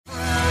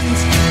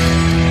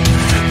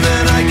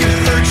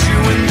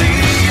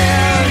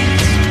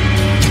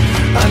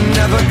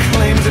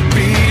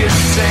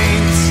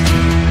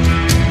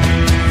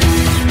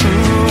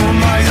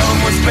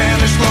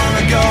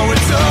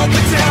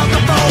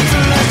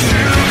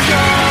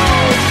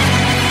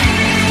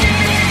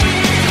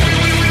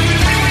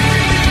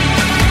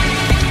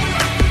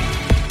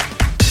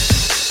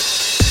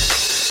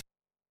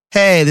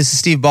Hey, this is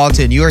Steve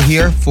Baltin. You are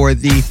here for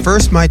the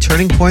first My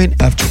Turning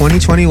Point of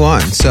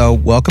 2021. So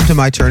welcome to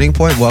My Turning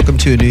Point. Welcome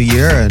to a new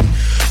year. And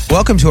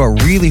welcome to a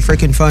really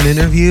freaking fun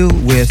interview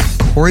with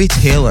Corey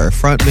Taylor,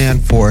 frontman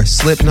for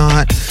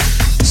Slipknot,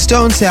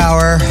 Stone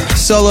Sour,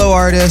 solo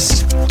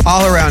artist,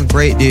 all around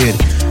great dude.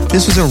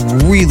 This was a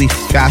really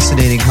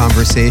fascinating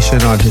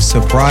conversation on his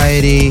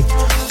sobriety,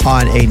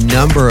 on a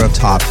number of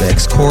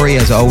topics. Corey,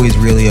 as always,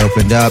 really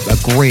opened up. A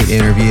great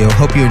interview.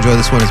 Hope you enjoy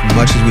this one as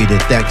much as we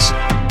did. Thanks.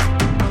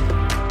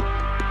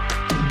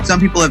 Some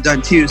people have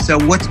done too. So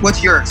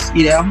what's yours?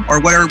 You know,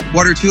 or what are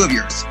two of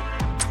yours?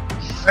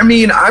 I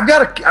mean,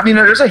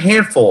 there's a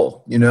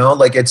handful. You know,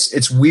 like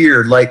it's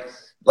weird. Like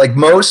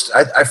most,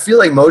 I feel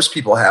like most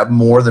people have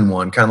more than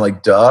one. Kind of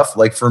like Duff.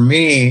 Like for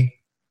me,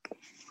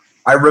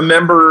 I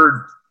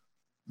remember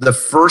the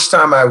first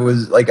time I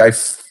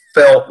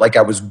felt like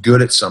I was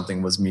good at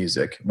something was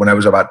music when I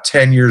was about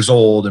 10 years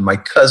old, and my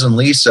cousin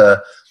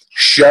Lisa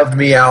shoved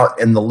me out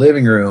in the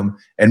living room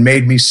and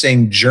made me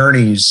sing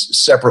Journey's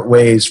Separate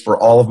Ways for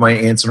all of my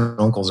aunts and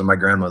uncles and my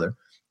grandmother.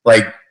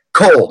 Like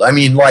cold. I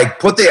mean, like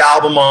put the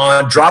album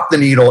on, drop the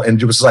needle,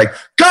 and it was like,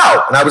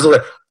 go! And I was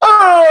like,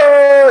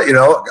 oh, you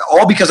know,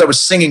 all because I was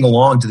singing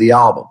along to the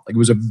album. Like it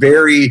was a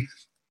very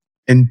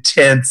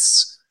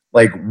intense,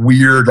 like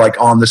weird, like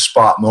on the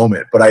spot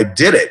moment. But I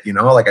did it, you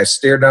know, like I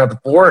stared down at the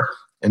floor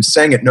and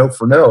sang it note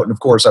for note. And of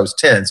course I was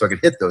 10, so I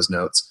could hit those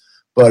notes.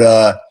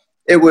 But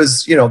it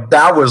was, you know,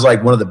 that was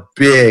like one of the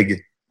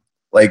big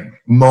like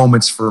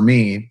moments for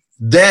me.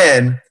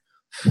 Then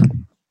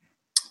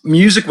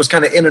music was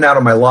kind of in and out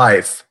of my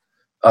life.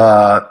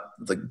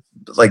 Like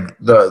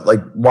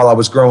while I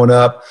was growing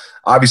up,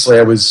 obviously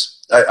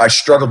I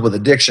struggled with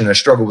addiction. I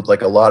struggled with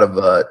like a lot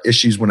of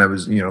issues when I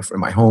was, you know, in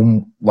my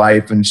home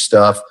life and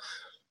stuff.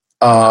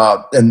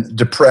 And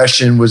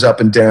depression was up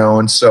and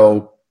down.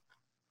 So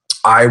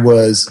I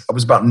was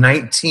about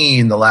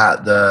 19 the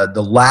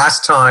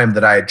last time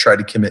that I had tried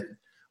to commit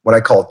what I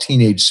call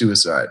teenage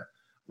suicide,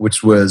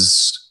 which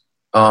was,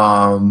 you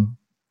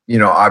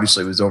know,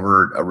 obviously it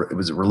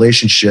was a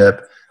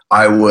relationship.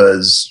 I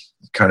was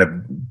kind of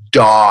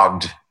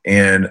dogged,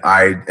 and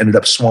I ended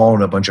up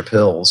swallowing a bunch of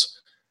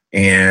pills.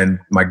 And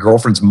my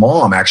girlfriend's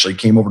mom actually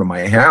came over to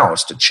my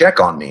house to check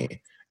on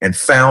me and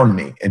found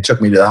me and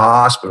took me to the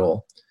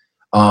hospital.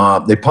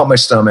 They pumped my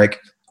stomach.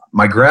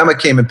 My grandma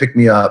came and picked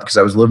me up because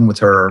I was living with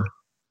her.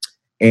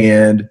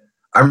 And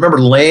I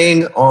remember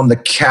laying on the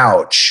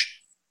couch,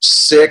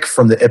 sick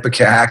from the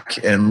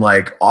Ipecac and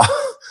like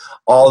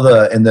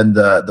and then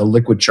the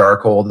liquid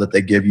charcoal that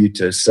they give you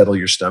to settle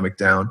your stomach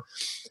down.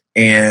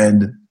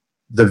 And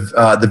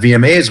the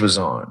VMAs was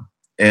on,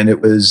 and it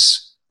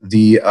was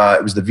the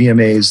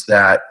VMAs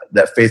that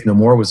Faith No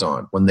More was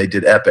on when they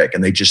did Epic,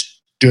 and they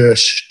just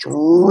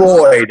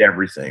destroyed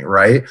everything,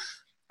 right?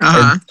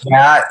 Uh-huh.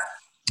 And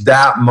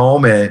that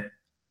moment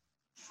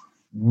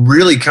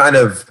really kind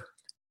of,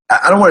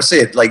 I don't want to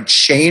say it like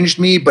changed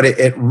me, but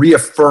it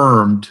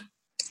reaffirmed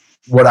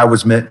what I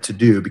was meant to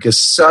do,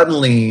 because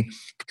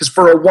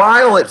for a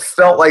while it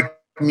felt like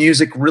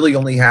music really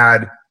only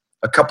had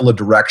a couple of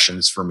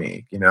directions for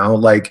me, you know,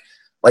 like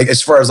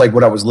as far as like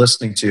what I was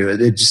listening to,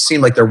 it just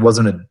seemed like there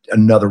wasn't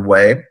another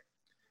way.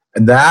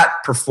 And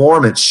that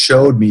performance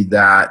showed me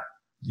that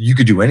you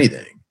could do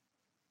anything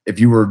if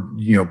you were,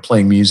 you know,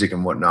 playing music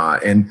and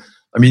whatnot. And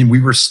I mean,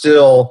 we were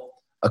still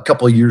a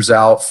couple of years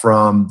out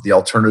from the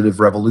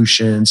alternative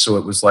revolution. So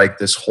it was like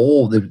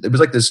it was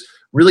like this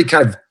really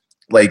kind of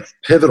like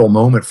pivotal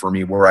moment for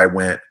me where I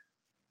went,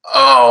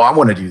 oh, I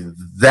want to do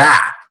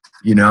that.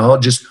 You know,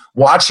 just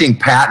watching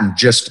Patton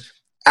just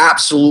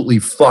absolutely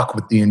fuck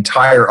with the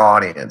entire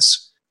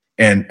audience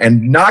and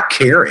not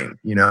caring,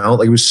 you know,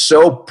 like it was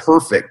so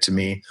perfect to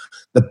me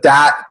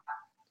that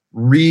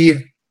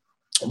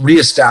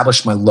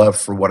reestablished my love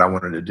for what I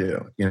wanted to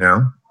do, you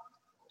know?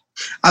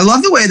 I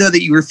love the way, though,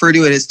 that you refer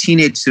to it as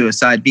teenage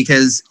suicide,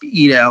 because,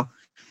 you know,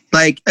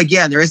 like,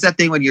 again, there is that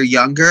thing when you're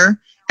younger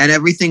and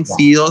everything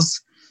feels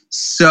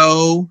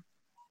so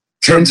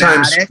 10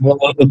 times more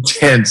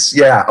intense.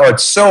 Yeah. Oh,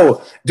 it's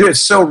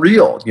so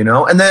real, you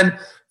know? And then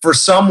for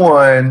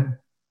someone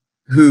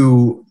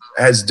who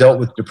has dealt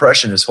with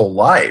depression his whole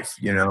life,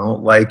 you know,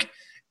 like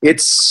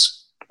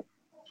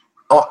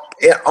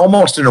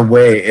almost in a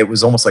way, it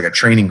was almost like a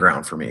training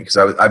ground for me, because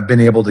I've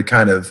been able to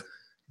kind of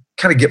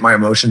get my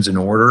emotions in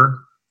order,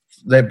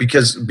 that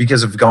because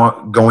of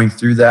going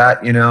through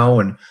that, you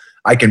know, and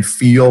I can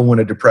feel when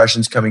a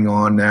depression's coming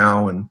on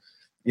now. And,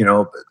 you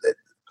know,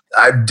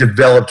 I've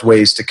developed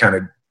ways to kind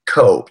of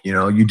cope, you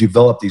know, you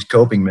develop these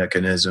coping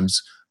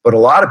mechanisms, but a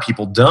lot of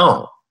people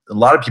don't. A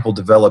lot of people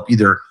develop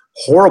either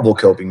horrible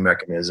coping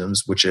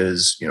mechanisms, which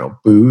is, you know,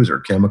 booze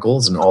or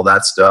chemicals and all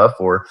that stuff,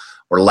 or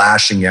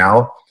lashing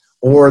out,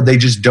 or they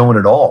just don't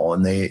at all.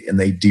 And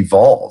they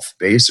devolve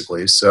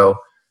basically. So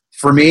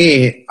for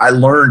me, I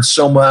learned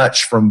so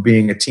much from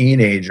being a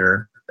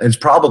teenager. It's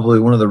probably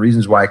one of the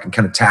reasons why I can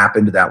kind of tap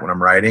into that when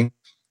I'm writing,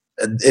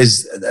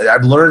 is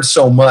I've learned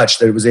so much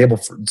that I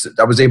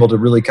was able to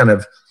really kind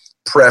of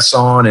press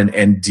on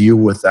and deal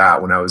with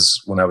that when I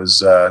was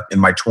in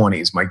my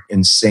 20s, my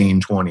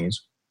insane 20s.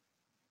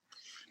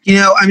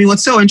 I mean,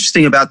 what's so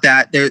interesting about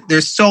that,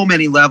 there's so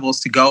many levels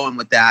to go in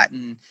with that.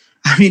 And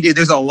I mean, dude,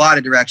 there's a lot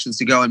of directions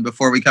to go in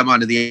before we come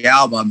onto the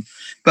album.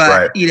 But,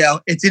 Right.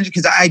 It's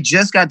interesting because I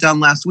just got done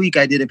last week.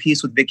 I did a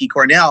piece with Vicky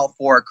Cornell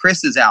for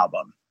Chris's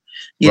album,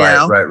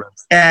 Right.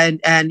 And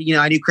I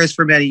knew Chris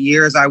for many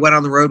years. I went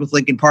on the road with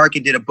Linkin Park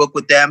and did a book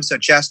with them. So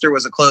Chester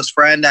was a close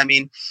friend. I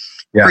mean,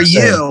 Yeah, for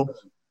same. you,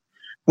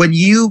 when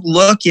you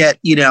look at,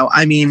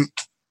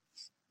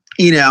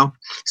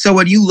 so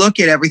when you look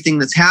at everything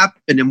that's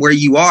happened and where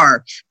you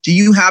are, do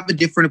you have a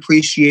different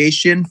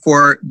appreciation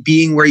for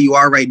being where you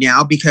are right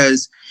now?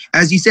 Because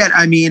as you said,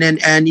 I mean,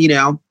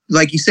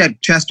 like you said,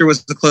 Chester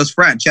was a close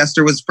friend.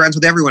 Chester was friends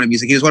with everyone in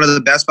music. He was one of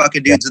the best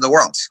fucking dudes in the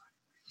world.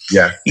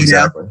 Yeah,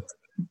 exactly.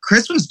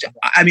 Chris was,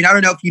 I mean, I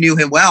don't know if you knew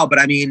him well, but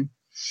I mean,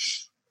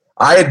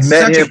 I had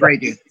met such him. a great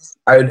dude.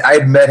 I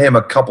had met him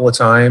a couple of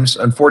times.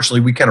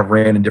 Unfortunately, we kind of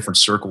ran in different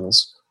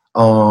circles.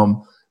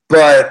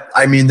 But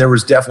I mean, there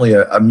was definitely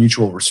a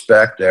mutual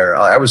respect there.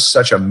 I was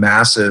such a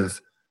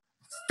massive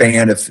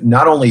fan of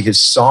not only his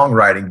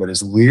songwriting, but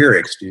his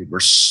lyrics, dude, were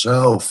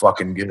so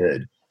fucking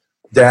good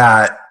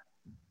that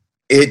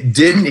it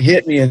didn't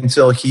hit me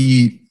until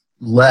he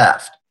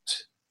left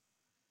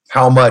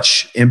how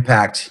much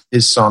impact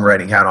his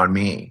songwriting had on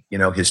me.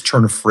 His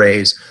turn of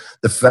phrase,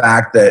 the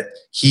fact that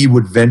he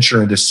would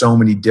venture into so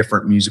many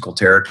different musical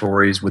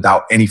territories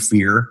without any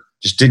fear,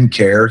 just didn't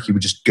care. He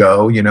would just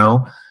go,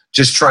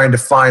 just trying to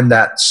find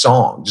that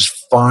song,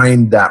 just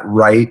find that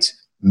right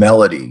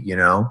melody,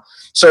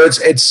 So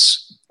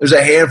there's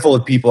a handful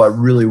of people I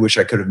really wish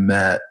I could have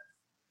met,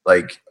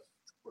 like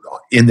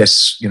in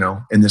this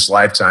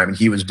lifetime, and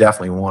he was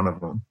definitely one of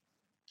them.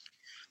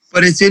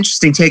 But it's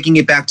interesting taking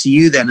it back to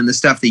you then and the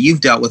stuff that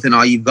you've dealt with and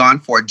all you've gone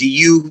for. Do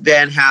you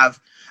then have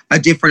a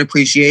different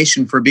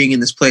appreciation for being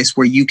in this place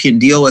where you can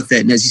deal with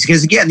it? And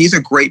because again, these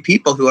are great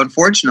people who,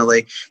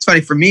 unfortunately, it's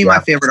funny for me, my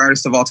favorite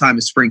artist of all time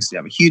is Springsteen.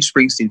 I'm a huge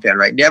Springsteen fan,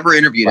 right? Never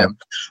interviewed him,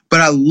 but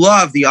I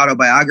love the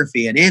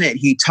autobiography. And in it,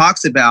 he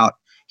talks about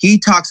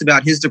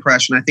his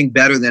depression, I think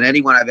better than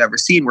anyone I've ever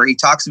seen, where he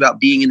talks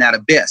about being in that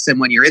abyss. And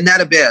when you're in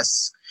that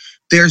abyss,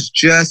 there's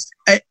just,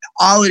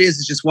 all it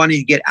is just wanting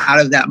to get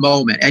out of that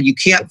moment. And you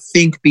can't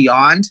think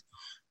beyond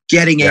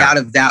getting out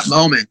of that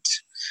moment.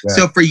 Yeah.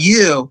 So for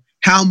you,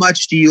 how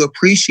much do you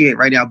appreciate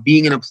right now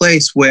being in a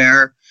place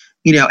where,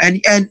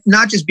 and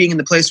not just being in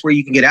the place where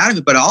you can get out of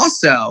it, but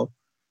also,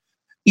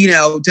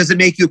 does it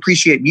make you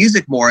appreciate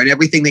music more and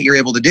everything that you're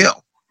able to do?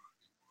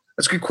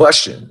 That's a good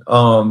question.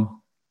 I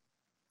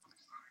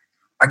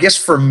guess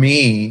for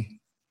me,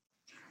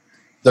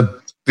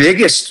 the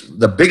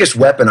biggest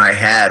weapon I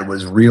had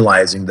was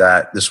realizing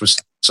that this was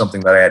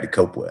something that I had to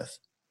cope with.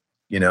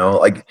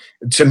 Like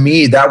to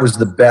me, that was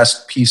the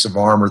best piece of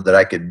armor that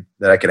I could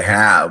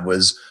have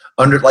was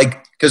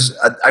because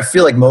I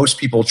feel like most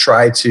people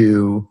try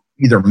to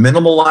either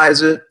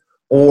minimalize it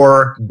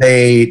or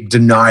they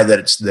deny that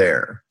it's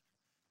there.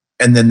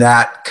 And then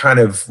that kind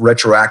of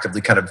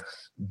retroactively kind of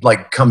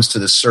like comes to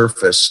the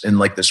surface in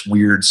like this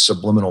weird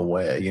subliminal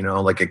way,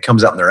 like it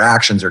comes out in their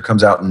actions or it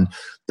comes out in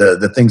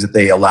the things that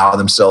they allow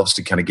themselves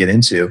to kind of get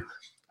into.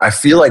 I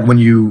feel like when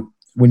you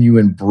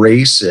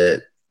embrace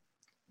it,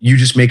 you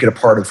just make it a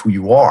part of who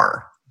you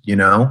are,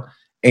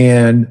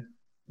 and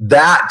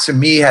that to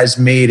me has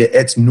made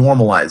it's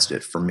normalized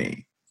it for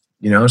me,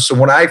 so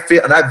when I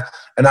feel,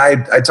 and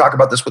I talk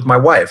about this with my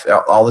wife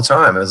all the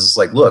time. It's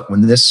like, look,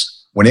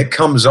 when it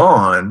comes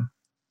on,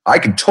 I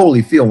can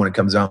totally feel when it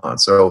comes on.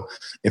 So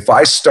if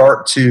I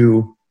start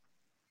to,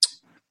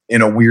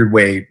 in a weird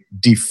way,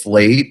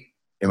 deflate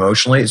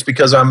emotionally, it's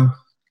because I'm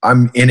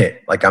in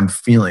it. Like I'm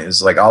feeling,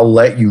 it's like, I'll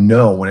let you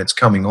know when it's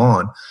coming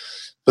on.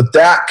 But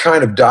that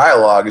kind of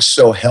dialogue is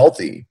so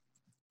healthy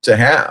to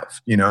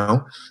have,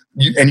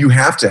 and you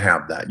have to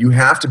have that. You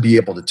have to be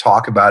able to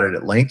talk about it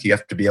at length. You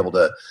have to be able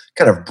to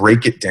kind of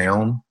break it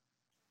down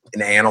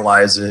and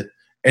analyze it.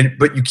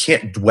 But you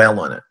can't dwell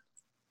on it.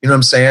 You know what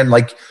I'm saying?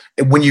 Like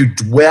when you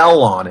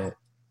dwell on it,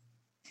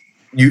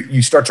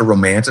 you start to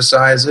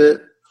romanticize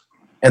it,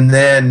 and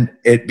then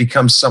it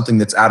becomes something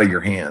that's out of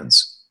your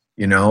hands,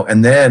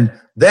 and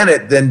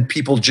then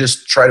people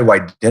just try to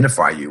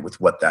identify you with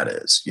what that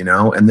is,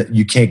 and that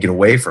you can't get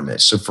away from it.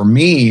 So for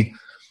me,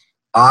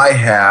 I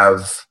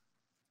have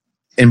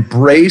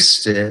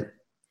embraced it,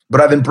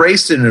 but I've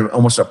embraced it in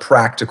almost a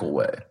practical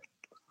way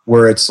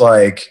where it's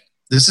like,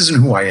 this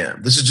isn't who I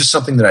am. This is just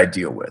something that I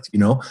deal with,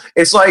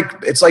 It's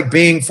like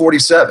being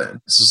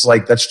 47. It's just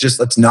like,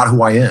 that's not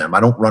who I am. I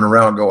don't run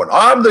around going,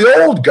 I'm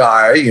the old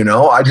guy,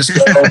 I just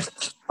go,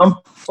 I'm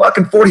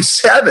fucking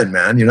 47,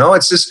 man.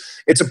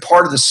 It's a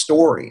part of the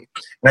story.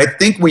 And I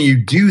think when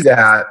you do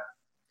that,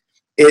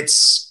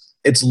 it's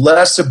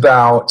less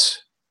about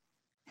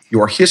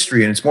your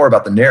history and it's more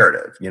about the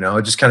narrative,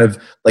 it just kind of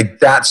like,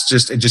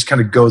 it just kind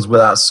of goes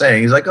without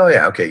saying. He's like, oh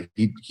yeah, okay.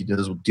 He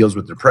deals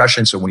with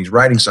depression. So when he's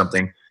writing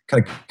something,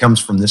 kind of comes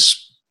from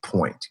this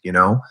point,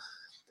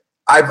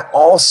 I've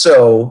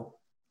also,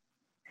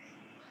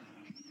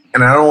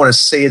 and I don't want to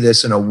say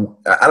this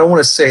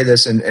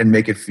and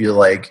make it feel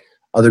like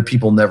other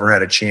people never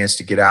had a chance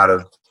to get out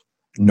of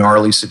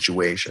gnarly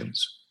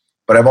situations.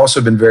 but I've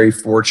also been very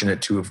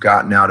fortunate to have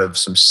gotten out of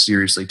some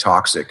seriously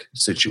toxic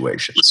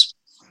situations,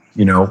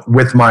 you know,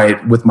 with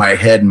my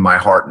head and my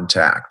heart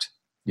intact.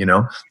 You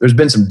know, there's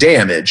been some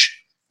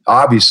damage,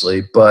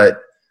 obviously,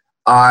 but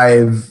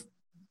I've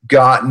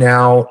gotten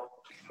out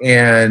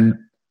and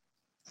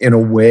in a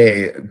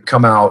way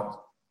come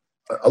out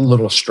a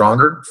little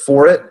stronger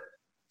for it,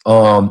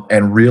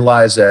 and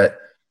realize that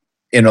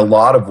in a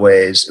lot of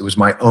ways it was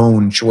my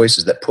own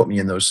choices that put me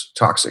in those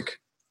toxic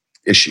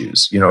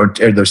issues, you know,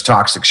 or those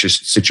toxic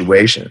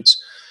situations,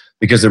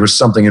 because there was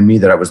something in me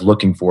that I was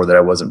looking for that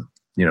I wasn't,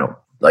 you know,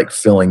 like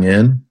filling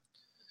in.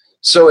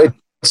 So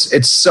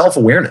it's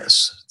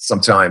self-awareness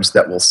sometimes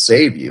that will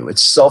save you.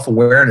 It's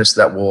self-awareness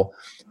that will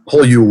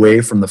pull you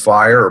away from the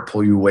fire or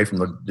pull you away from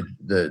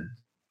the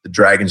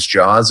dragon's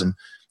jaws,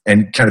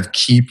 and kind of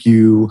keep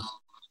you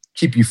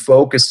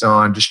focused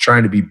on just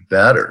trying to be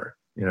better,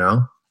 you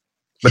know?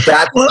 But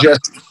that's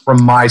just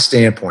from my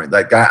standpoint.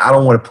 Like, I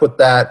don't want to put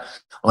that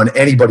on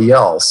anybody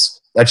else.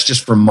 That's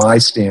just from my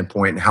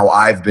standpoint and how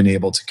I've been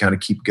able to kind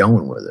of keep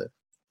going with it.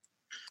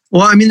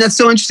 Well, I mean, that's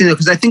so interesting, though,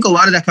 because I think a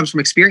lot of that comes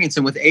from experience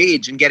and with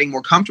age and getting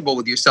more comfortable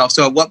with yourself.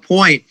 So at what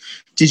point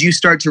did you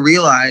start to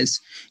realize,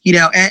 you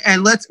know,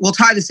 and we'll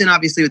tie this in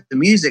obviously with the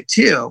music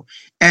too.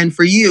 And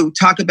for you,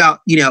 talk about,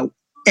 you know,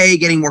 A,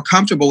 getting more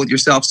comfortable with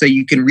yourself so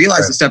you can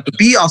realize the stuff, but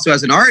B, also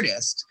as an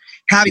artist,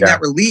 having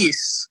that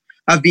release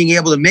of being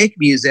able to make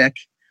music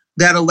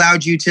that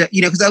allowed you to,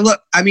 you know, because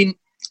I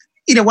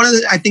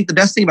think the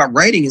best thing about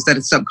writing is that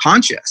it's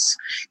subconscious,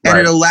 and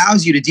it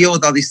allows you to deal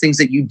with all these things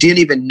that you didn't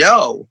even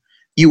know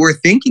you were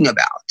thinking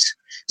about.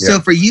 So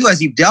for you,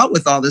 as you've dealt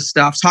with all this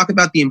stuff, talk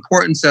about the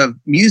importance of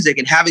music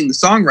and having the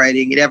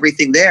songwriting and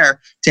everything there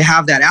to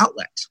have that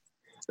outlet.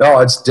 No,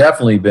 it's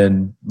definitely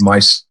been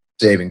my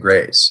saving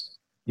grace.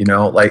 You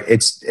know, like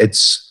it's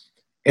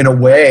in a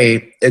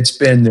way, it's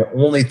been the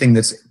only thing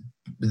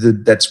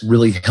that's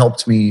really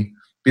helped me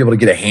be able to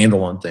get a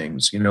handle on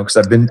things, you know, because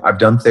I've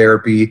done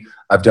therapy.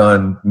 I've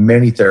done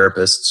many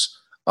therapists.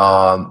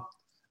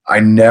 I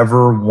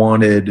never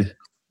wanted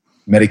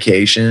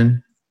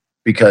medication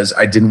because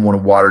I didn't want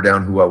to water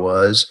down who I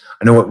was.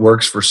 I know it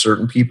works for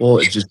certain people.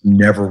 It just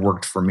never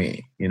worked for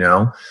me, you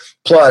know?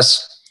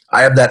 Plus,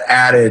 I have that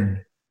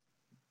added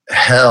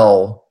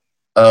hell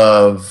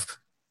of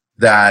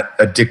that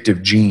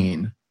addictive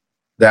gene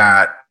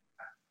that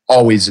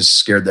always has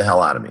scared the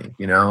hell out of me,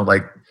 you know?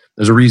 Like,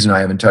 there's a reason I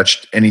haven't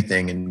touched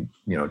anything in,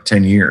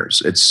 10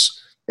 years.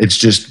 It's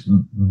just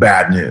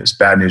bad news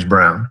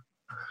brown.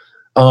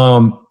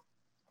 But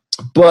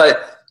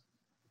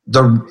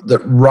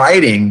the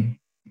writing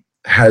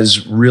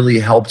has really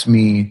helped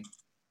me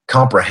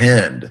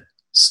comprehend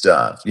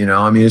stuff.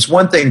 I mean, it's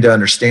one thing to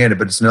understand it,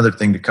 but it's another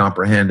thing to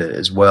comprehend it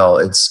as well.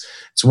 It's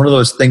one of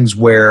those things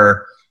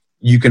where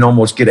you can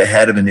almost get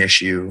ahead of an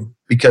issue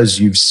because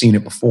you've seen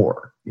it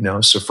before,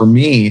 So for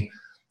me,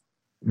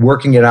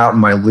 working it out in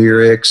my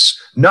lyrics,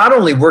 not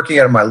only working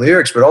out in my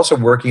lyrics, but also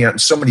working out in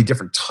so many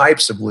different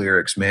types of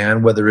lyrics,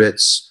 man, whether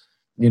it's,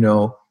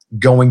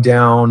 going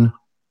down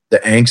the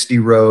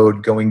angsty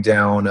road, going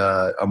down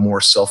a more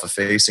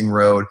self-effacing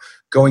road,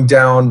 going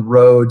down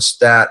roads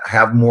that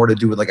have more to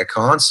do with like a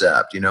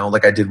concept,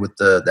 like I did with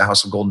the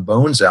House of Golden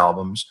Bones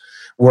albums,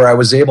 where I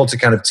was able to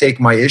kind of take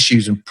my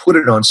issues and put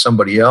it on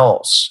somebody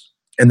else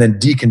and then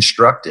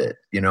deconstruct it,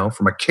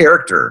 from a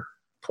character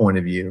point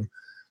of view.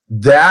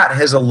 That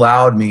has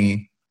allowed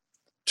me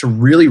to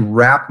really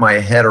wrap my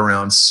head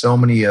around so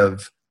many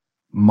of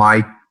my,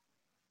 I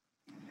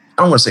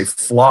don't want to say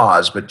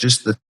flaws, but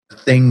just the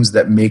things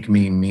that make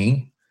me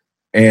me,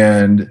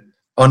 and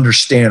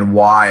understand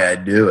why I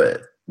do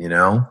it, I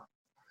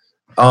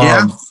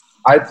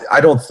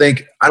don't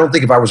think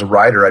if I was a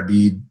writer, I'd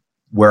be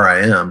where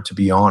I am, to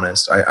be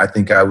honest. I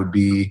think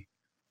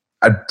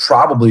I'd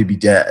probably be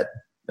dead.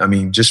 I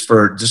mean, just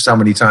how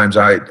many times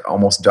I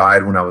almost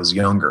died when I was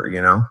younger,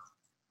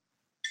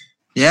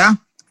 Yeah.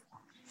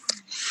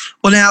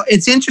 Well, now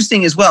it's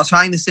interesting as well,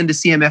 tying this into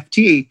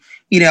CMFT,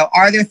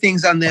 are there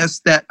things on this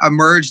that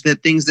emerged,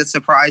 things that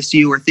surprised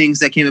you or things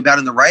that came about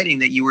in the writing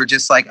that you were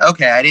just like,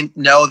 okay, I didn't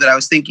know that I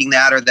was thinking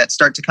that, or that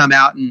start to come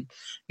out? And,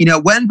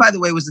 when, by the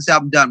way, was this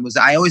album done?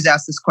 I always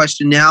ask this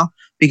question now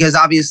because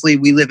obviously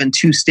we live in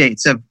two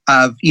states of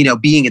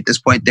being at this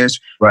point.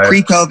 There's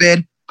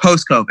pre-COVID,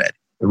 post-COVID.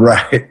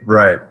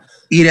 Right.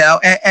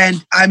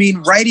 And I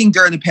mean, writing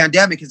during the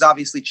pandemic has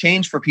obviously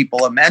changed for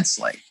people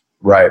immensely.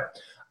 Right.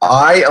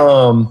 I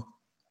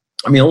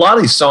mean, a lot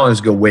of these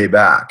songs go way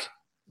back.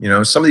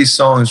 Some of these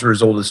songs are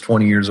as old as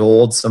 20 years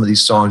old. Some of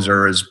these songs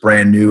are as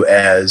brand new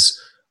as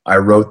I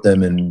wrote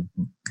them in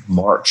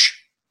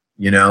March.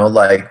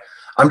 Like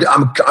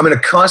I'm in a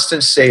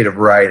constant state of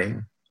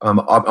writing.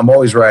 I'm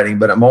always writing,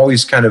 but I'm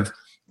always kind of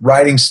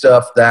writing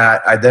stuff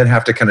that I then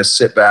have to kind of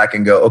sit back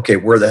and go, okay,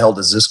 where the hell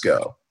does this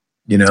go?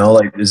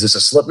 Like, is this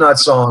a Slipknot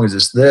song?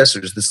 Is this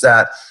or is this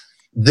that?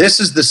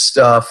 This is the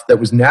stuff that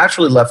was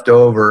naturally left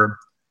over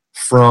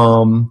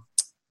from,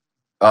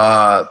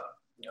 a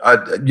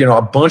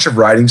bunch of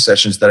writing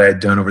sessions that I had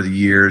done over the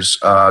years,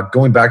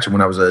 going back to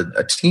when I was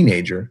a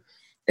teenager,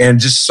 and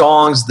just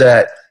songs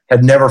that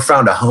had never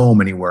found a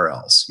home anywhere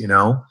else, you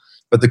know?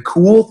 But the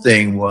cool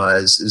thing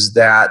is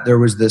that there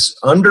was this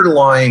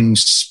underlying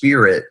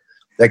spirit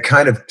that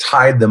kind of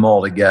tied them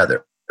all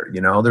together. You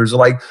know, there's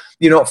like,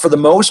 you know, for the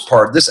most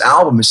part, this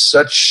album is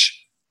such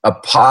a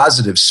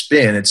positive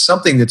spin. It's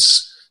something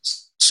that's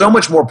so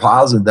much more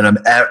positive than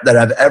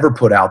I've ever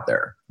put out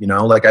there. You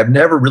know, like I've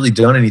never really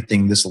done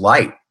anything this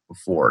light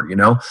before, you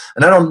know?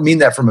 And I don't mean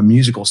that from a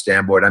musical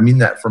standpoint. I mean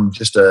that from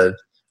just a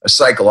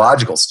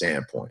psychological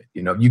standpoint.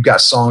 You know, you've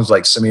got songs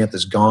like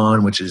Samantha's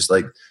Gone, which is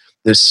like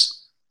this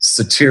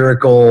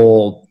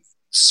satirical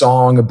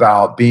song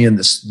about being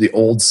the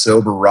old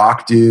sober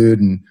rock dude,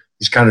 and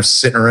he's kind of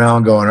sitting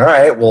around going, all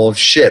right, well,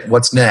 shit,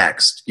 what's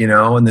next? You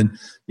know? And then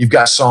you've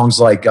got songs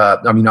like,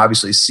 I mean,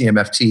 obviously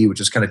CMFT,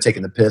 which is kind of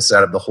taking the piss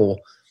out of the whole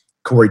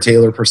Corey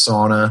Taylor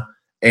persona.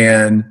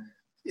 And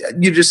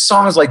you just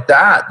songs like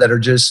that are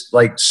just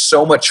like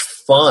so much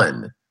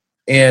fun.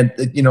 And,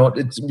 you know,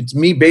 it's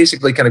me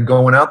basically kind of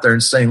going out there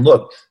and saying,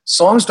 look,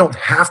 songs don't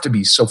have to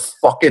be so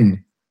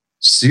fucking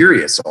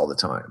serious all the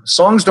time.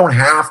 Songs don't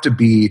have to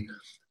be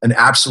an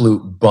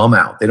absolute bum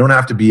out. They don't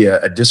have to be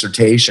a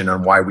dissertation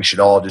on why we should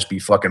all just be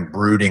fucking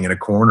brooding in a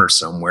corner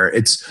somewhere.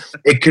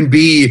 It can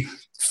be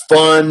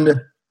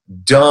fun,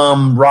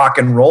 dumb rock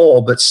and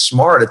roll, but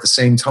smart at the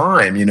same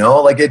time, you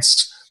know? Like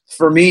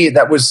for me,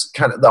 that was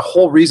kind of the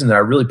whole reason that I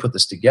really put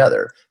this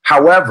together.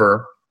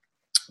 However,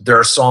 there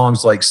are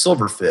songs like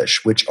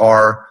Silverfish, which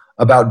are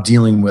about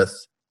dealing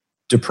with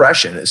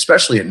depression,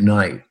 especially at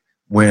night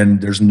when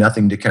there's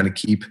nothing to kind of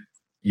keep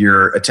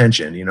your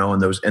attention, you know,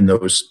 and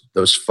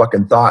those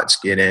fucking thoughts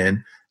get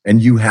in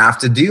and you have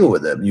to deal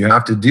with them. You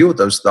have to deal with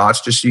those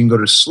thoughts just so you can go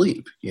to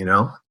sleep, you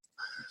know?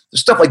 There's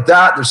stuff like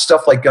that. There's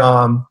stuff like,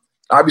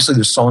 obviously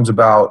there's songs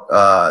about,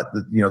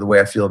 you know, the way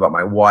I feel about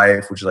my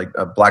wife, which is like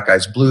Black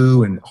Eyes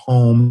Blue and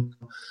Home.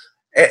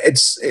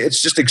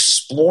 It's just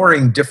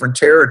exploring different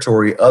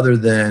territory other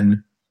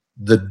than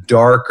the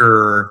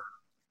darker,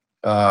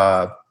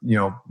 you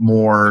know,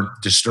 more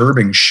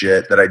disturbing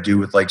shit that I do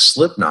with like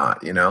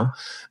Slipknot, you know?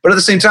 But at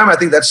the same time, I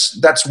think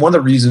that's one of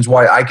the reasons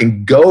why I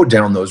can go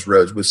down those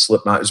roads with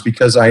Slipknot, is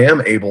because I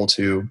am able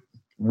to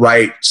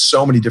write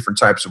so many different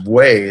types of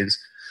ways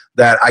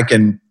that I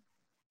can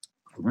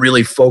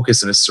really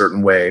focus in a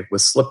certain way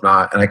with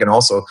Slipknot. And I can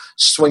also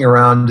swing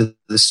around to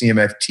the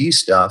CMFT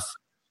stuff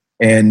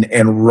and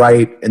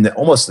write in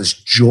almost this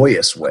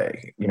joyous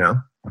way, you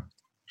know? I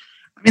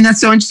mean,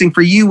 that's so interesting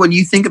for you when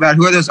you think about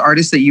who are those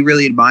artists that you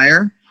really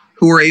admire,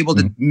 who are able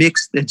to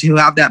mix, to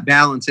have that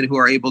balance, and who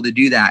are able to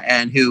do that,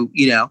 and who,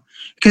 you know,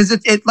 because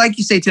it like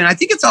you say, Tim, I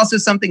think it's also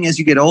something as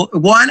you get old.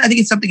 One, I think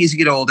it's something as you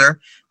get older.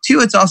 Two,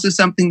 it's also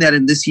something that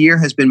in this year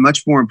has been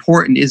much more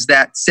important, is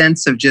that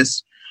sense of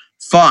just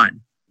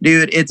fun,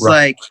 dude. It's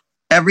like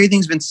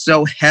everything's been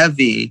so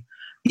heavy,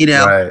 you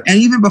know, and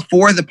even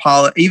before the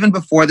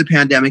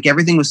pandemic,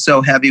 everything was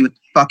so heavy with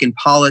fucking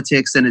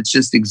politics, and it's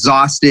just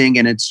exhausting,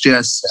 and it's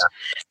just,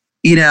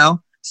 you know,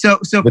 so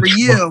for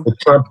you, the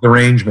Trump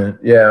derangement,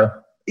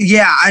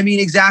 yeah, I mean,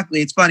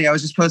 exactly. It's funny. I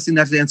was just posting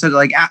that today, and so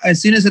like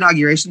as soon as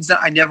inauguration's done,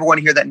 I never want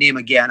to hear that name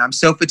again. I'm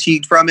so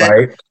fatigued from it.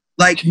 Right.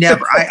 Like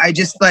never. I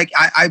just like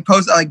I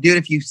post like, dude,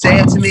 if you say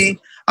it to me,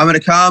 I'm gonna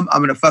come.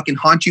 I'm gonna fucking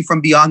haunt you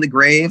from beyond the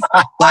grave.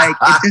 Like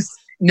it's just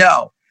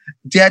no.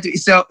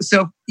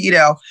 So you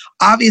know,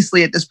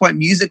 obviously at this point,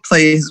 music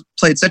played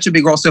such a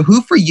big role. So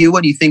who for you,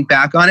 when you think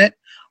back on it,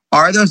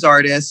 are those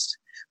artists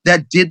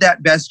that did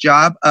that best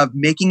job of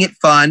making it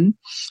fun,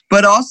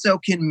 but also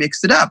can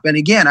mix it up? And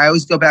again, I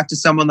always go back to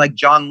someone like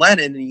John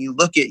Lennon, and you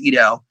look at, you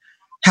know,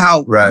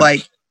 how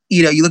like,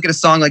 you know, you look at a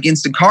song like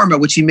Instant Karma,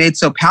 which he made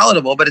so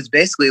palatable, but it's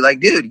basically like,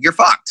 dude, you're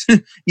fucked,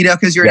 you know,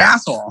 because you're an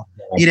asshole,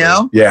 you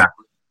know? Yeah.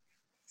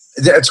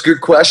 That's a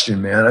good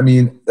question, man. I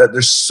mean,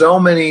 there's so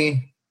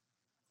many,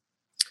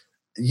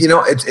 you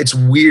know, it's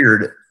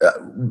weird.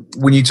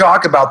 When you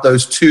talk about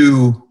those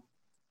two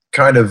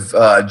kind of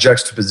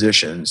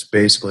juxtapositions,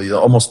 basically,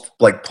 almost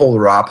like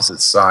polar opposite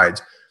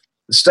sides,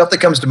 the stuff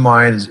that comes to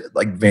mind is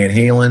like Van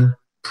Halen,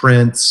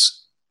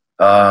 Prince,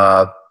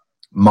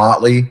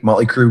 Motley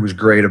Crue was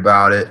great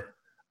about it,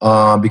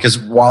 because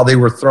while they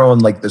were throwing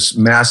like this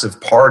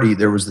massive party,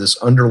 there was this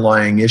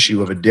underlying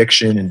issue of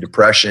addiction and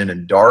depression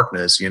and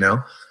darkness, you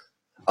know?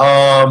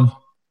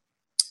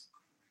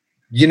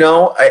 You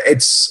know,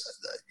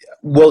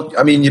 well,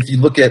 I mean, if you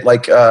look at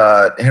like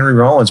Henry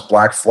Rollins'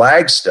 Black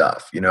Flag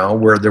stuff, you know,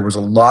 where there was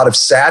a lot of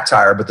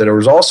satire, but there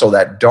was also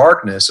that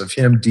darkness of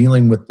him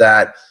dealing with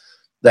that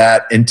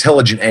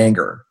intelligent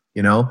anger,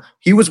 you know?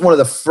 He was one of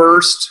the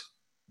first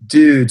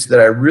dudes that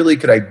I really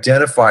could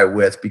identify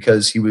with,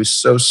 because he was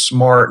so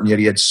smart and yet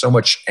he had so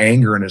much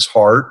anger in his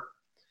heart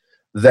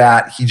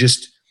that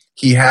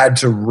he had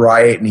to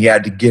write and he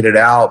had to get it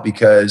out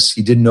because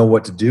he didn't know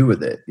what to do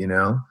with it, you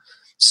know?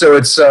 So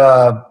it's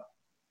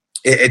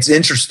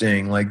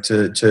interesting, like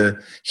to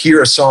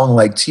hear a song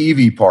like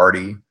TV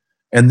Party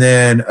and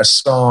then a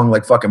song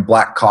like fucking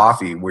Black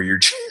Coffee, where you're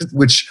just,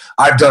 which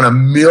I've done a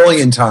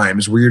million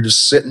times, where you're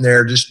just sitting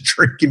there just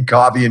drinking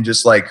coffee and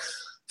just like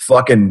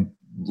fucking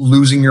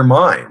losing your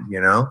mind, you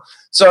know?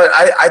 So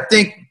I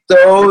think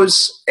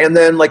those, and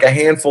then like a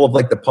handful of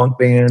like the punk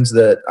bands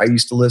that I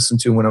used to listen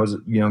to when I was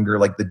younger,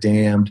 like the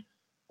Damned,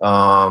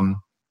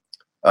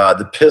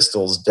 the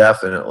Pistols,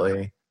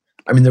 definitely.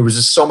 I mean, there was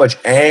just so much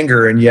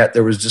anger, and yet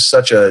there was just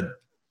such a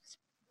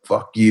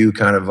fuck you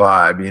kind of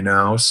vibe, you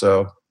know?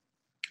 So.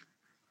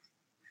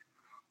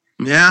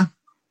 Yeah.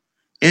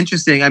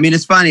 Interesting. I mean,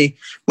 it's funny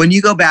when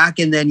you go back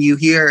and then you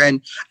hear,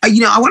 and I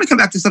want to come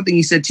back to something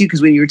you said too,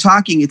 because when you were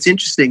talking, it's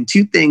interesting.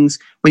 Two things.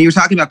 When you were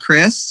talking about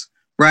Chris,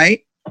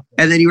 right?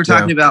 And then you were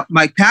talking about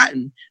Mike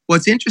Patton.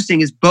 What's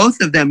interesting is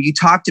both of them, you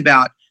talked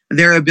about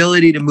their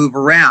ability to move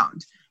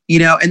around,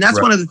 and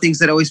that's one of the things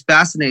that always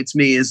fascinates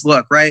me is,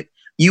 look, right?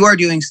 You are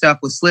doing stuff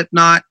with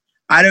Slipknot.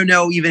 I don't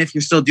know even if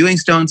you're still doing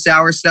Stone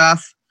Sour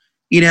stuff,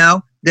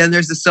 then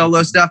there's the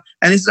solo stuff.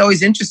 And this is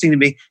always interesting to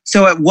me.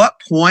 So at what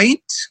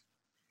point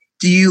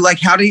do you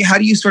how do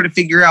you sort of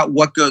figure out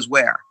what goes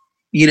where,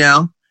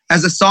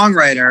 as a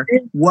songwriter,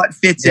 what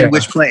fits in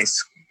which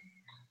place?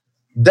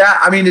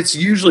 It's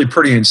usually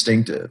pretty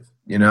instinctive,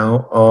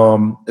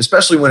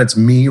 especially when it's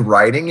me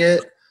writing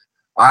it.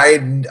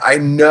 I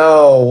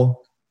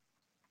know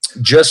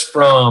just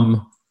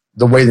from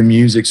the way the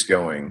music's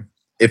going,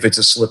 if it's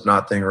a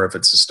Slipknot thing or if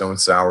it's a Stone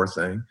Sour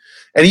thing,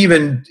 and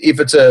even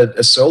if it's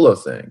a solo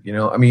thing,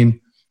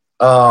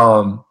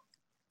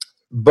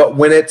 but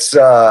when it's,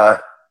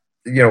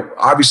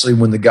 obviously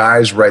when the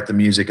guys write the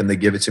music and they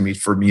give it to me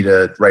for me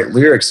to write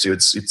lyrics to,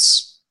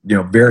 it's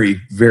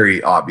very,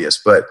 very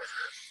obvious. But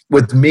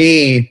with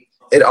me,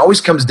 it always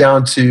comes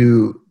down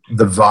to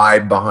the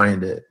vibe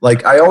behind it.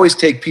 Like, I always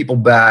take people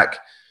back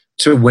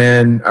to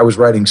when I was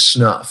writing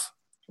Snuff,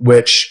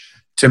 which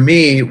to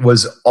me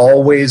was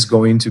always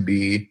going to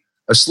be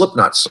a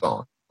Slipknot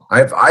song.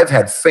 I've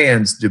had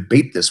fans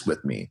debate this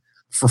with me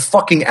for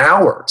fucking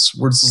hours,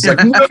 where it's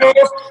like, no,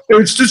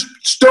 it's just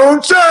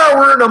Stone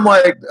Sour. And I'm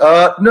like,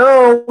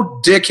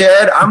 no,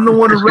 dickhead, I'm the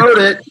one who wrote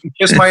it.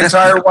 Kiss my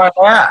entire white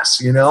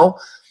ass,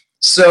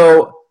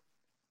 So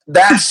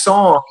that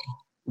song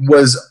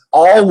was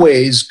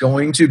always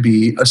going to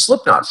be a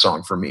Slipknot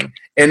song for me.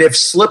 And if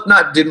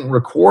Slipknot didn't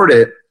record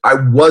it, I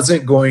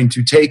wasn't going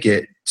to take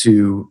it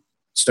to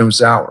Stone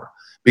Sour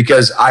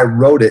because I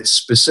wrote it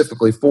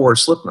specifically for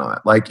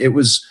Slipknot. Like, it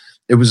was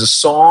a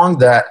song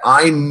that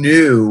I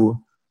knew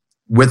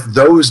with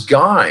those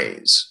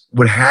guys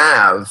would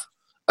have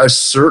a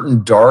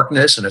certain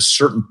darkness and a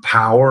certain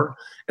power.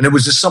 And it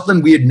was just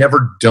something we had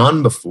never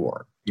done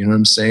before. You know what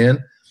I'm saying?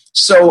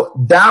 So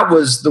that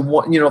was the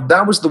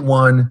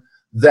one,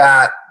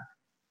 that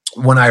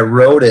when I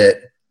wrote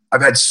it,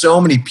 I've had so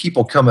many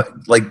people come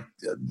like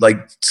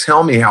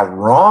tell me how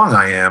wrong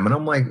I am. And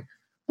I'm like,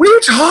 what are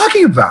you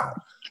talking about?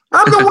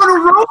 I'm the one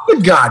who wrote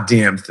the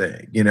goddamn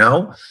thing,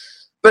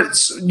 But,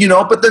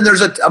 but then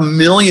there's a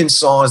million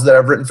songs that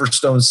I've written for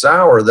Stone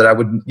Sour that I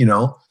would,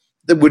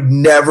 that would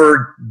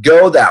never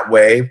go that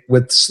way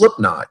with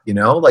Slipknot,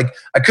 Like,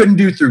 I couldn't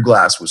do Through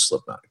Glass with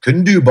Slipknot. I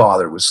couldn't do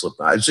Bother with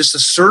Slipknot. It's just a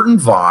certain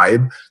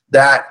vibe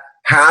that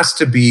has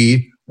to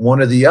be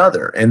one or the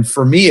other. And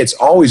for me, it's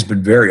always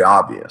been very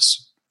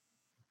obvious.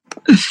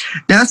 Now,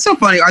 that's so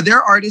funny. Are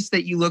there artists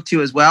that you look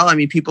to as well? I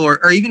mean, people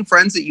or even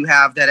friends that you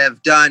have that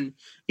have done,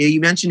 you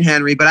mentioned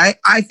Henry, but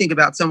I think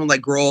about someone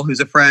like Grohl,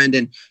 who's a friend,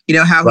 and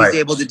how he's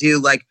able to do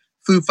like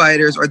Foo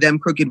Fighters or Them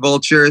Crooked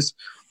Vultures,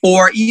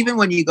 or even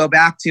when you go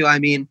back to, I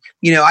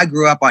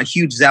grew up a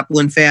huge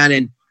Zeppelin fan,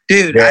 and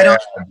dude, I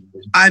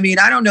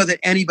don't know that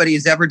anybody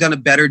has ever done a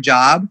better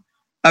job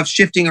of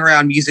shifting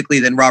around musically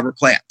than Robert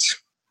Plant.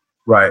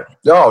 Right.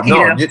 No,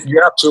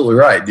 you're absolutely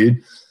right,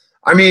 dude.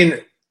 I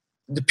mean,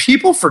 the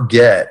people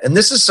forget, and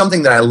this is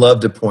something that I love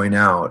to point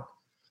out.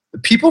 The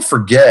people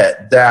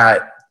forget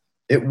that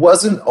it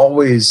wasn't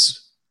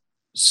always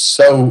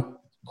so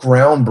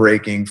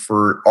groundbreaking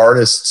for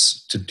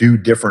artists to do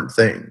different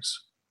things.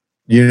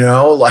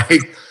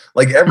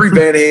 Like every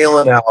Van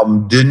Halen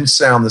album didn't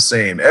sound the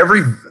same.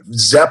 Every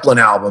Zeppelin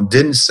album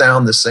didn't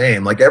sound the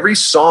same. Like, every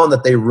song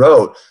that they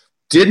wrote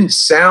didn't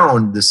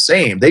sound the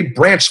same. They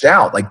branched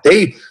out. Like,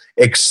 they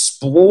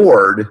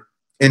explored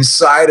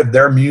inside of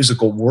their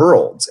musical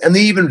worlds, and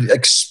they even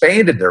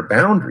expanded their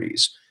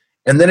boundaries.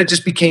 And then it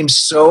just became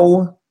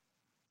so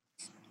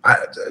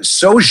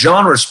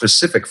genre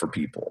specific for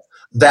people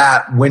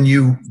that when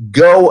you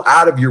go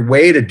out of your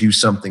way to do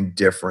something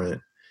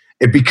different,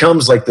 it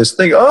becomes like this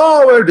thing.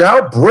 Oh,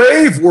 how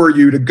brave were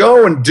you to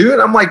go and do it?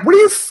 I'm like, what are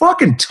you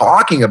fucking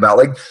talking about?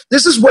 Like,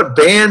 this is what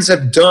bands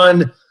have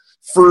done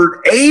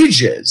for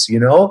ages,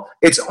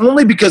 It's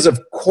only because of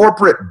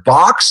corporate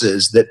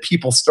boxes that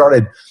people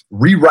started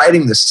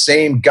rewriting the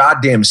same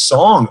goddamn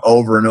song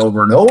over and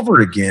over and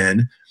over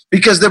again,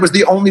 because that was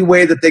the only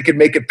way that they could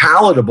make it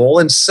palatable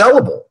and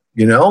sellable.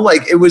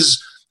 Like, it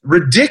was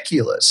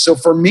ridiculous. So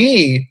for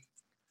me,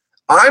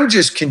 I'm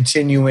just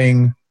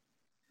continuing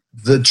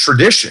the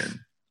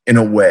tradition in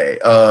a way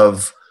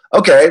of,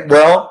 okay,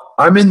 well,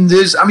 I'm in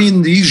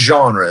these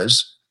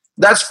genres.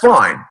 That's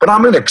fine. But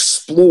I'm going to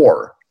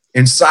explore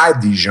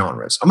inside these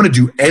genres. I'm going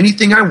to do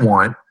anything I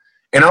want,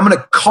 and I'm going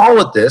to call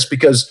it this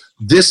because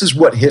this is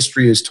what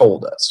history has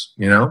told us,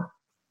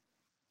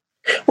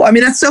 Well, I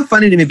mean, that's so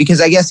funny to me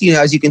because I guess,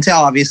 as you can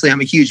tell, obviously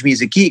I'm a huge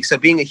music geek. So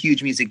being a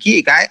huge music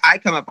geek, I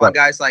come up on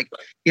guys like,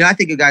 I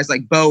think of guys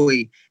like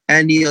Bowie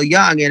and Neil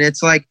Young, and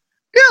it's like,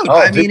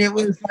 dude, mean, it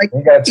was like,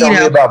 you gotta tell me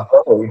about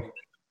Bowie.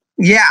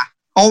 Yeah.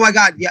 Oh my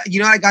God. Yeah.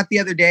 I got the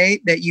other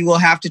day that you will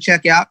have to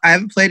check out. I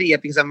haven't played it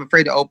yet because I'm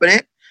afraid to open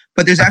it,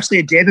 but there's actually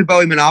a David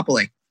Bowie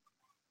Monopoly.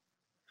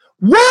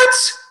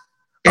 What?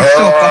 It's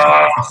so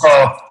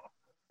fucking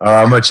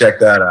I'm gonna check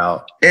that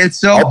out. It's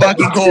so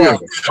fucking cool.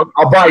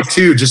 I'll buy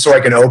 2 just so I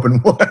can open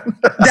one.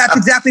 That's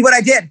exactly what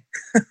I did.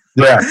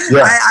 Yeah.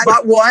 I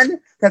bought one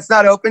that's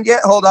not opened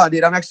yet. Hold on,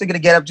 dude. I'm actually gonna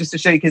get up just to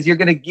show you because you're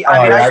gonna.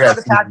 I saw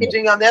the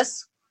packaging on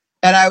this,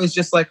 and I was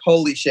just like,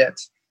 "Holy shit!"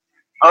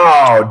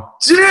 Oh,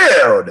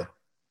 dude.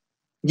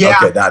 Yeah.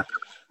 Okay,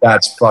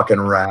 that's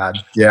fucking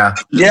rad. Yeah.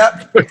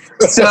 Yep.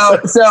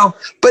 So,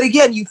 but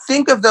again, you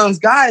think of those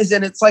guys,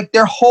 and it's like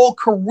their whole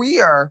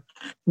career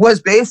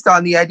was based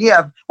on the idea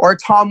of, or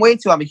Tom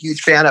Waits, who I'm a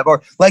huge fan of,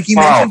 or like you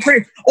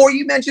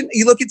mentioned,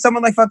 you look at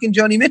someone like fucking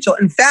Joni Mitchell.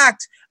 In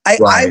fact,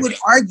 I would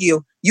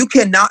argue you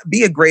cannot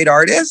be a great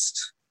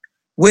artist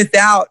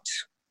without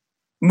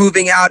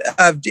moving out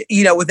of,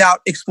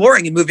 without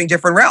exploring and moving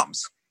different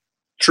realms.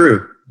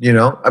 True.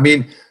 I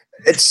mean,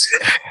 it's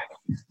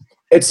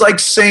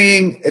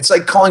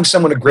like calling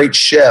someone a great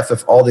chef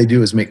if all they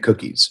do is make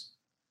cookies.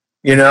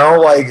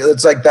 Like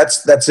it's like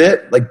that's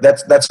it. Like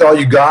that's all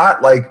you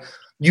got. Like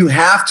you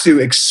have to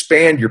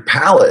expand your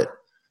palette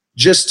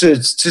just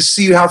to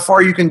see how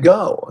far you can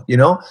go.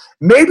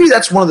 Maybe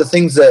that's one of the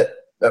things that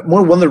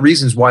one of the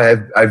reasons why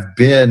I've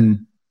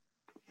been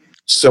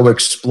so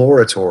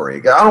exploratory.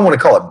 I don't want to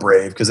call it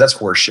brave because that's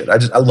horseshit.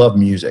 I love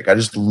music. I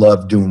just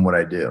love doing what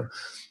I do.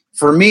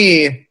 For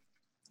me,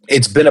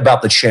 it's been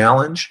about the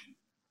challenge.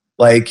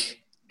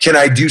 Like, can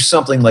I do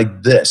something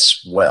like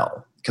this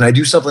well? Can I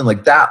do something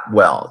like that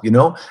well?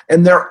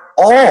 And they're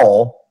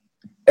all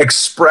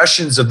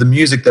expressions of the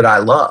music that I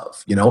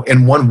love,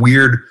 in one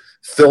weird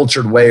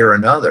filtered way or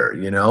another,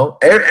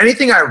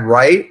 Anything I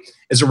write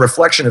is a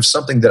reflection of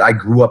something that I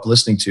grew up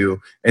listening to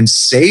and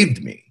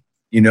saved me,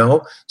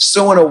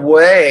 So in a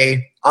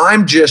way,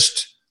 I'm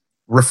just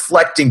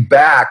reflecting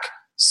back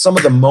some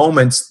of the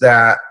moments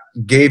that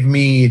gave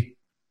me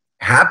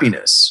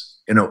happiness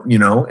in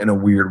a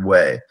weird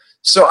way.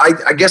 So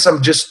I guess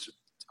I'm just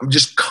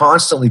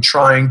constantly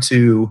trying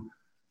to,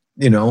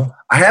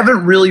 I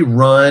haven't really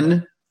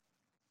run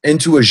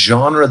into a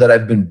genre that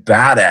I've been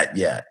bad at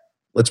yet.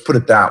 Let's put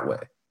it that way,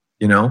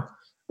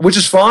 which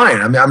is fine.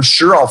 I mean, I'm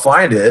sure I'll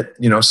find it,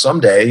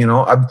 someday.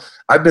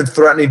 I've been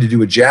threatening to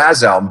do a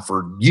jazz album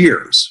for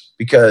years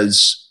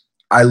because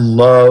I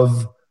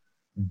love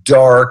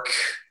dark,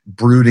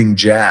 brooding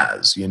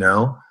jazz, and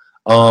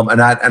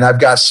I've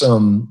got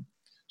some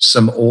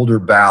older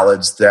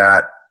ballads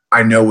that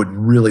I know would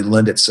really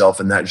lend itself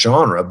in that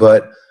genre,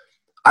 but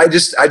I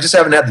just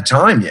haven't had the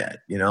time yet,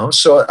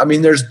 So, I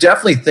mean, there's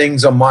definitely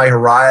things on my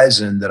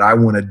horizon that I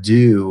want to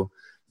do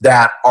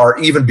that are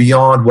even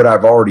beyond what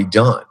I've already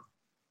done.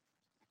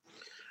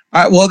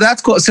 All right, well,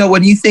 that's cool. So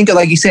when you think of,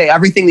 like you say,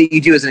 everything that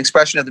you do is an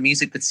expression of the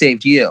music that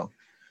saved you.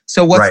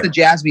 So what's the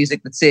jazz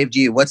music that saved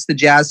you? What's the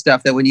jazz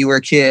stuff that when you were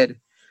a kid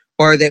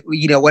or that,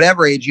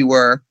 whatever age you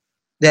were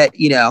that,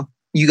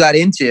 you got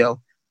into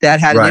that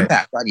had an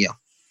impact on you?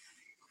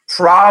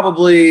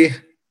 Probably,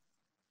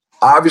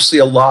 obviously,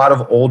 a lot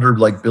of older,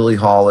 like Billie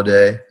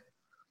Holiday,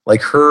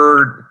 like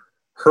her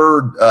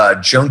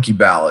junkie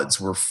ballads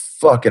were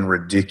fucking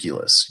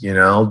ridiculous.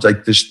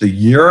 Like the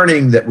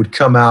yearning that would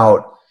come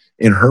out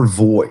in her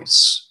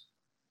voice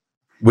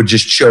would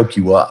just choke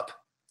you up.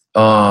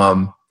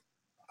 A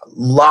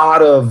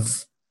lot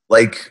of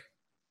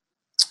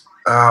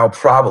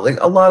probably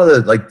a lot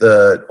of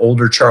the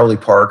older Charlie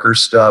Parker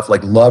stuff,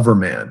 like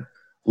Loverman.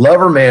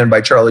 Loverman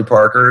by Charlie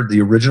Parker, the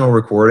original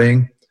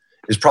recording,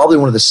 is probably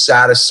one of the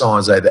saddest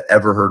songs I've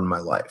ever heard in my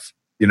life.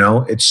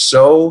 It's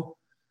so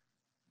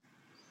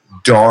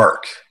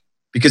dark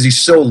because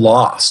he's so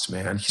lost,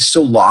 man. He's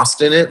so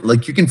lost in it.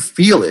 Like you can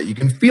feel it. You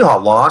can feel how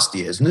lost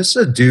he is. And this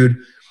is a dude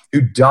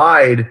who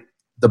died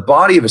the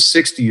body of a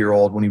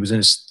 60-year-old when he was in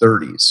his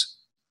 30s.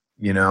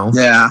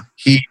 Yeah.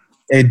 He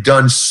had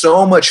done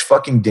so much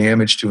fucking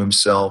damage to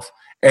himself.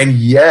 And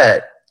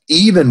yet,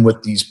 even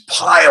with these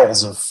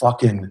piles of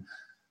fucking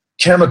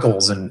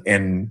chemicals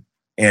and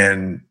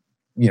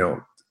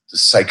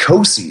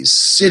psychoses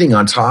sitting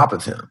on top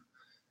of him,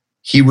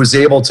 he was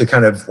able to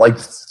kind of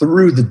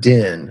through the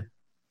din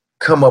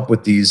come up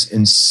with these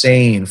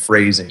insane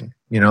phrasing,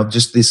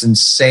 just this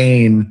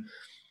insane,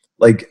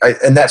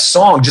 and that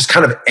song just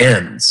kind of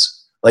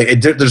ends.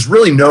 There's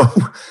really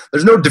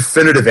there's no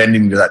definitive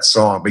ending to that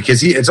song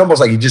because it's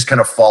almost like he just kind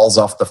of falls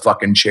off the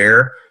fucking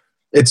chair.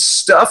 It's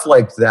stuff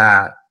like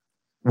that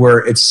where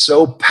it's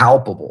so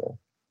palpable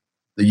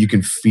that you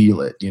can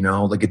feel it,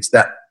 it's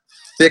that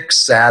thick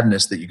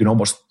sadness that you can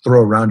almost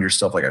throw around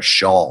yourself like a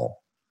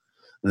shawl.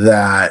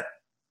 That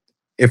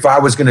if I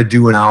was going to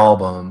do an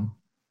album,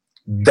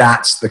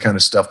 that's the kind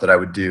of stuff that I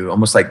would do.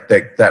 Almost like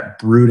that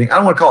brooding. I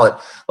don't want to call it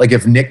like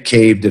if Nick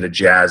Cave did a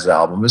jazz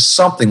album. It's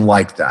something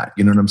like that.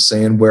 You know what I'm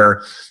saying?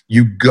 Where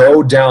you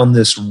go down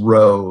this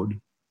road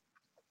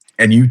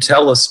and you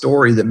tell a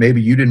story that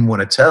maybe you didn't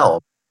want to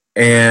tell.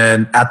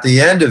 And at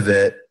the end of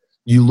it,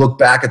 you look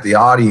back at the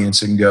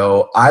audience and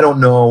go, I don't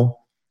know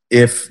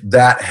if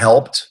that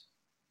helped,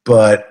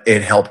 but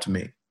it helped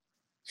me.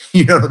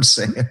 You know what I'm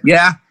saying?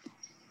 Yeah.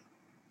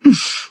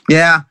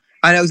 Yeah,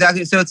 I know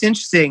exactly. So it's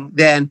interesting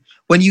then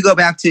when you go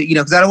back to,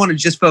 because I don't want to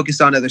just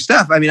focus on other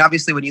stuff. I mean,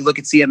 obviously when you look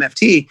at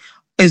CMFT,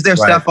 is there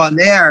stuff on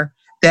there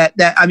that,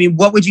 I mean,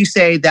 what would you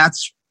say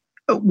that's,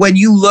 when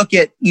you look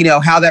at,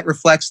 how that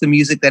reflects the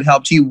music that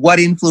helped you, what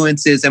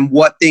influences and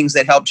what things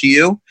that helped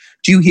you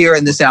do you hear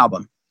in this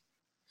album?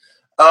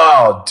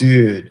 Oh,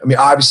 dude. I mean,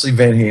 obviously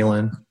Van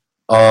Halen.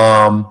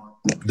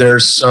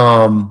 There's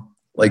some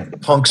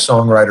like punk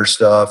songwriter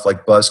stuff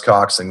like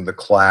Buzzcocks and The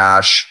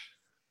Clash,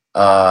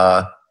 80s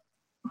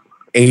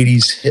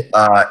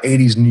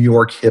New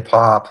York hip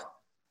hop.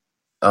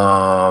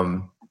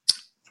 I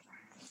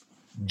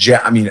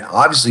mean,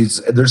 obviously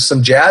there's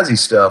some jazzy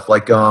stuff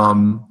like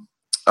the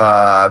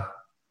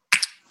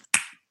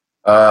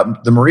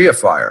Maria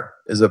Fire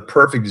is a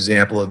perfect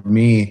example of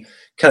me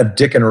kind of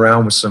dicking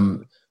around with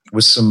some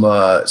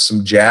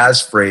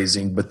jazz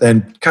phrasing, but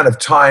then kind of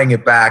tying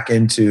it back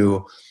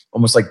into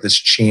almost like this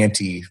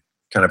chanty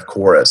kind of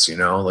chorus,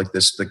 like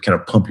the kind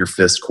of pump your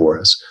fist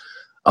chorus.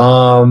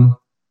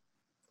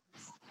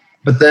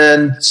 But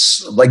then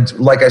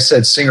like I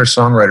said,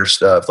 singer-songwriter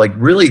stuff, like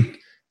really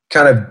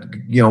kind of,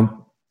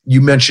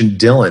 you mentioned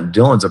Dylan.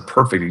 Dylan's a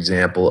perfect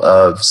example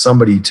of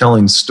somebody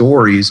telling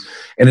stories,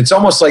 and it's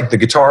almost like the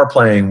guitar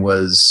playing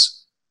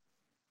was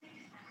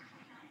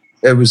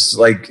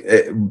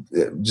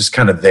just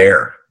kind of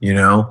there,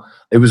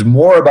 It was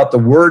more about the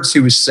words he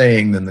was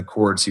saying than the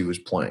chords he was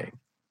playing,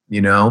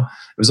 It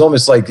was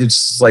almost like,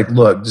 it's like,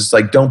 look, just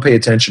like, don't pay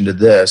attention to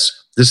this.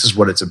 This is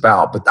what it's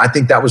about. But I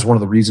think that was one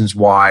of the reasons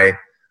why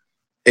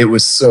it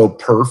was so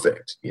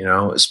perfect,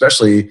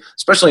 especially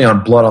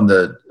on Blood on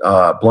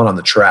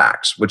the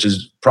Tracks, which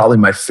is probably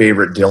my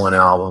favorite Dylan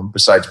album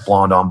besides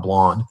Blonde on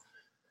Blonde.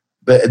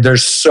 But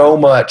there's so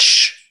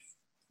much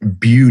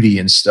beauty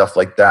and stuff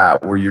like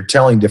that where you're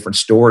telling different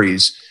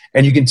stories,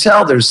 and you can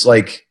tell there's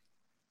like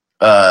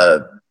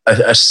a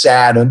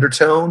sad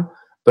undertone,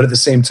 but at the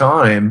same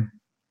time,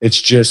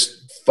 it's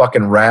just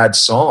fucking rad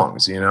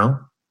songs,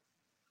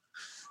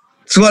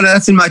 So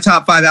that's in my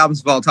top 5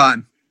 albums of all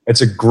time.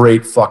 It's a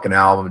great fucking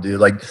album, dude.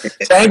 Like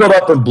Tangled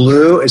Up in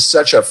Blue is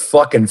such a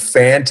fucking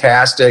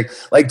fantastic,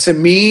 like to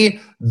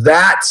me,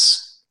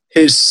 that's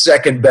his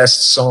second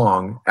best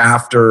song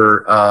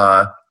after,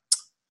 oh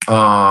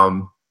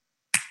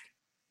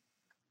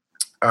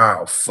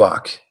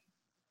fuck.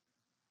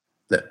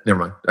 Never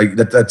mind.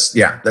 That's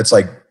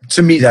like,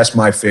 to me, that's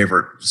my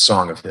favorite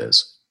song of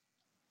his.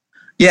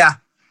 Yeah.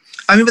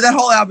 I mean, but that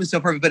whole album is so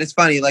perfect, but it's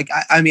funny. Like,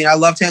 I mean, I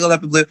love Tangled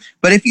Up in Blue,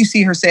 but If You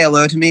See Her Say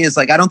Hello to Me is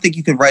like, I don't think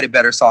you can write a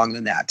better song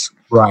than that.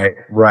 Right.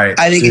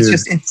 I think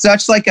it's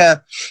such like and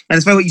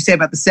it's funny what you say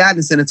about the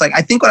sadness. And it's like,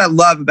 I think what I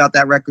love about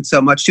that record so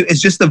much too, is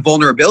just the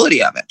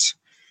vulnerability of it,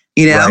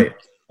 Right.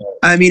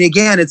 I mean,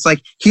 again, it's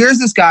like, here's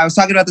this guy, I was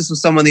talking about this with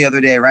someone the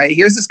other day, right?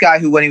 Here's this guy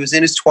who, when he was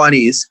in his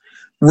 20s,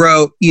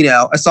 wrote,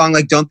 a song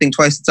like Don't Think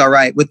Twice, It's All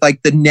Right, with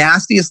like the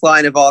nastiest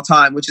line of all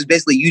time, which is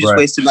basically, you just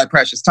wasted my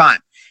precious time.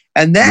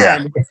 And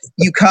then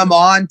you come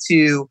on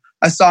to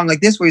a song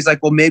like this where he's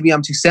like, well, maybe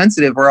I'm too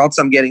sensitive or else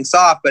I'm getting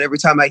soft. But every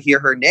time I hear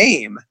her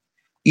name,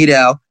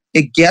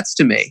 it gets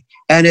to me.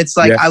 And it's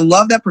like, I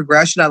love that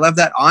progression. I love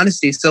that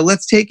honesty. So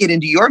let's take it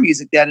into your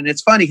music then. And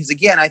it's funny because,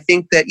 again, I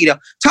think that,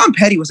 Tom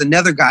Petty was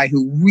another guy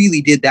who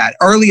really did that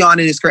early on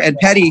in his career. And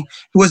Petty,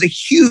 who was a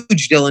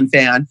huge Dylan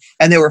fan,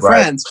 and they were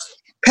friends.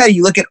 Petty,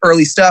 you look at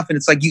early stuff and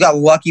it's like, you got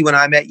lucky when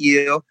I met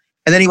you.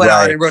 And then he went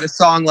on and wrote a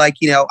song like,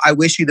 I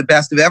wish you the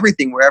best of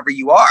everything wherever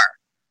you are.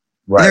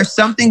 Right. There's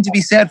something to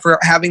be said for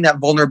having that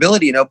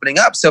vulnerability and opening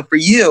up. So for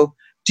you,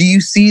 do you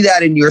see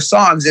that in your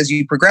songs as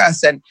you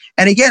progress? And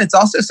again, it's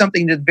also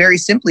something that very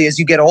simply, as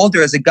you get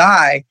older as a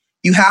guy,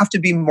 you have to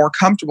be more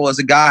comfortable as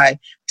a guy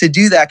to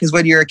do that. Because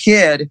when you're a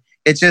kid,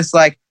 it's just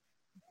like,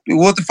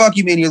 what the fuck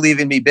you mean you're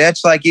leaving me,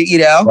 bitch? Like,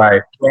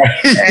 Right.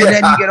 And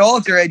then you get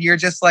older and you're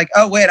just like,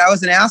 oh, wait, I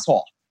was an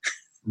asshole.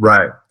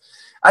 Right.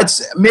 I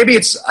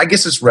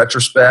guess it's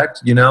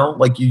retrospect,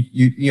 like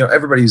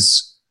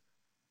everybody's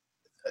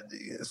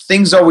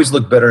things always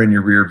look better in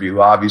your rear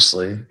view,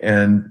 obviously.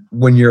 And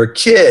when you're a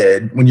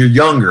kid, when you're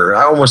younger,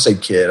 I almost say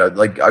kid, I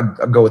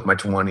go with my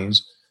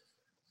 20s.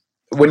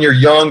 When you're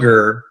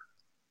younger,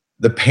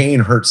 the pain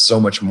hurts so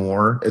much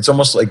more. It's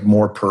almost like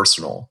more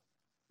personal,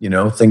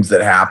 things that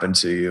happen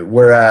to you.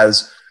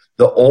 Whereas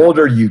the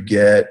older you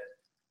get,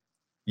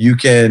 you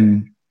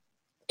can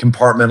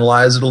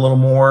compartmentalize it a little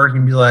more. You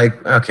can be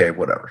like, okay,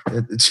 whatever.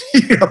 It's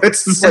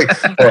it's just like,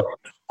 well,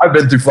 I've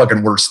been through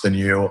fucking worse than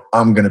you.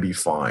 I'm gonna be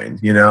fine.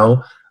 I mean,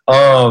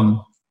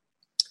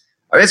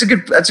 that's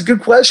a good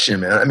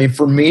question, man. I mean,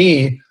 for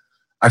me,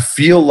 I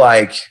feel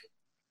like,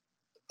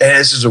 and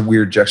this is a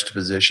weird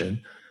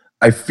juxtaposition.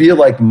 I feel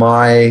like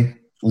my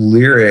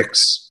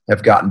lyrics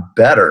have gotten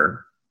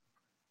better,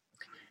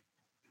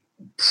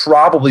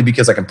 probably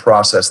because I can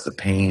process the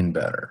pain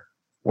better.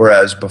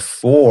 Whereas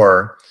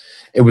before,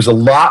 it was a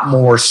lot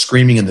more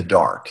screaming in the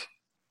dark.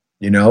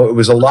 You know, it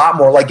was a lot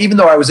more like, even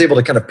though I was able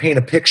to kind of paint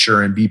a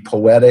picture and be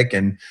poetic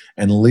and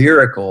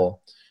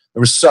lyrical, it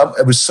was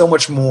so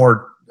much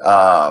more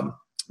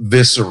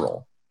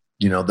visceral.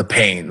 You know, the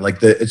pain,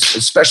 like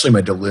especially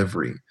my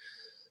delivery.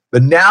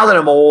 But now that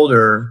I'm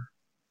older,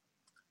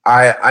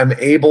 I'm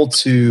able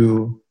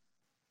to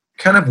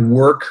kind of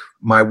work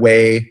my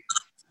way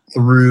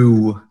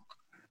through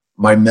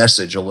my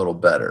message a little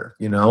better,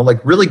 you know,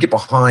 like really get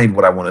behind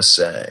what I want to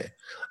say.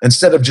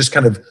 Instead of just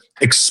kind of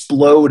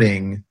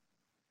exploding,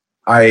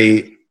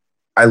 I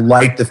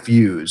light the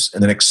fuse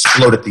and then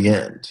explode at the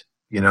end,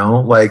 you know,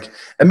 like,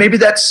 and maybe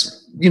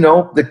that's, you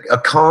know, a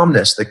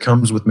calmness that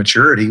comes with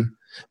maturity,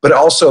 but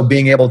also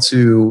being able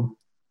to,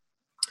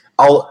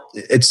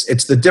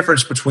 it's the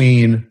difference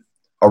between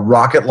a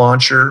rocket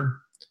launcher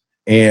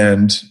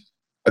and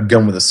a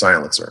gun with a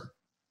silencer.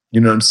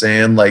 You know what I'm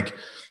saying? Like,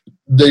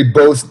 they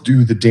both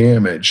do the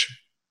damage,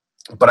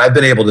 but I've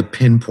been able to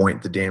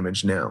pinpoint the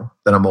damage now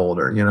that I'm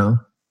older, you know?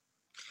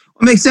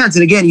 It makes sense.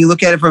 And again, you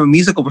look at it from a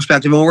musical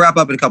perspective, and we'll wrap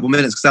up in a couple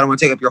minutes because I don't want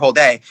to take up your whole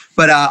day.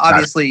 But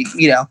obviously,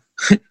 you know,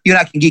 you and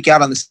I can geek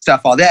out on this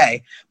stuff all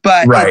day.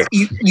 But right.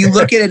 you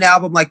look at an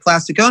album like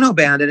Plastic Ono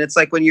Band, and it's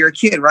like when you're a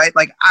kid, right?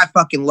 Like, I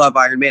fucking love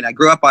Iron Maiden. I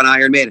grew up on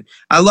Iron Maiden.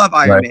 I love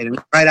Iron Maiden,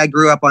 right? I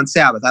grew up on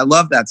Sabbath. I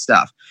love that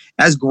stuff.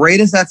 As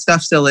great as that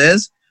stuff still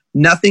is,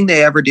 nothing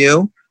they ever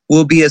do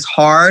will be as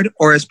hard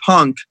or as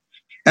punk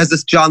as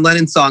this John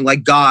Lennon song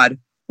like God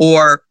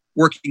or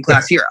Working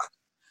Class Hero.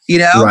 You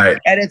know? Right.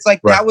 And it's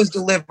like that was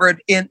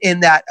delivered in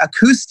that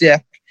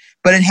acoustic,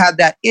 but it had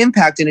that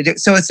impact in it.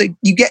 So it's like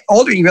you get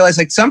older and you realize,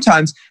 like,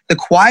 sometimes the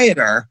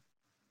quieter,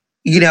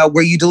 you know,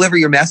 where you deliver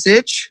your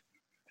message.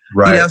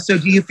 Right. You know, so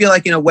do you feel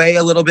like in a way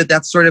a little bit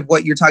that's sort of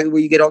what you're talking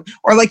where you get old?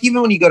 Or like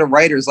even when you go to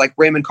writers, like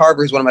Raymond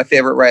Carver is one of my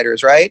favorite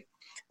writers, right?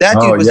 That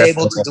dude was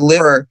able to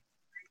deliver,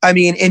 I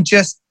mean, in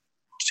just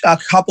a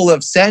couple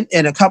of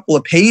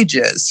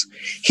pages,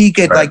 he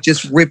could like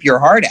just rip your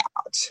heart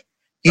out.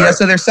 You know,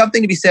 so there's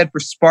something to be said for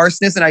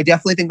sparseness. And I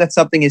definitely think that's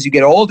something as you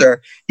get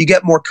older, you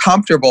get more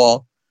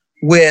comfortable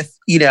with,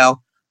 you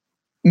know,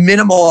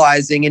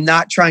 minimalizing and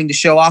not trying to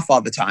show off all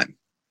the time.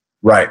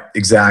 Right.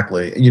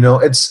 Exactly. You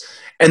know,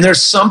 and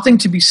there's something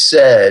to be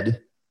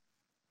said.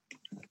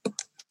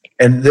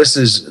 And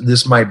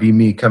this might be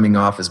me coming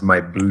off as my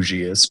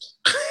bougiest.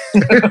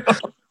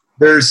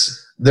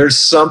 There's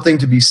something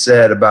to be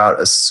said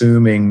about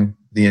assuming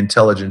the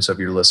intelligence of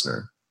your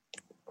listener.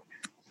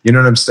 You know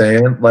what I'm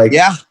saying? Like,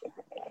 yeah.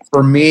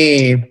 For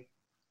me,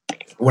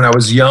 when I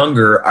was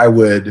younger, I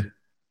wouldn't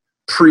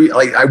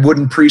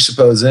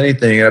presuppose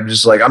anything. I'm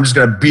just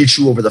going to beat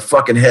you over the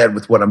fucking head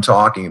with what I'm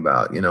talking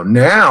about. You know,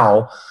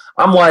 now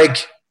I'm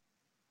like,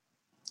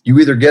 you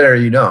either get it or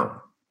you don't.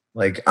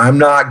 Like, I'm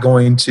not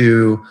going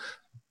to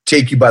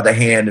take you by the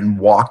hand and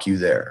walk you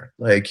there.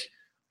 Like,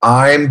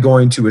 I'm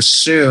going to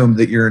assume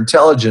that you're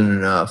intelligent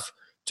enough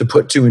to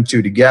put two and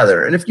two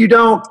together. And if you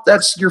don't,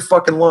 that's your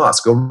fucking loss.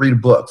 Go read a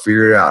book,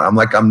 figure it out.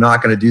 I'm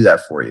not going to do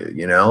that for you,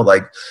 you know?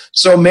 Like,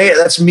 so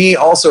that's me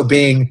also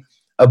being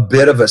a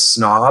bit of a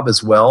snob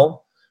as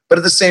well. But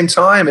at the same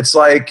time, it's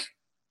like,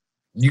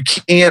 you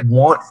can't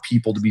want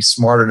people to be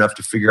smart enough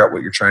to figure out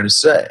what you're trying to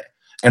say.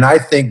 And I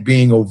think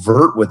being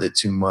overt with it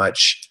too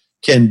much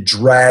can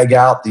drag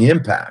out the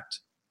impact,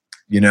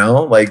 you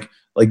know? Like,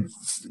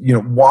 you know,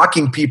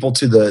 walking people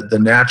to the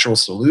natural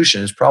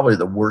solution is probably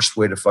the worst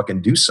way to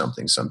fucking do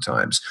something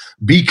sometimes,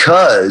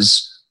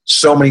 because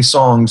so many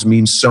songs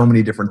mean so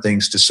many different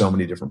things to so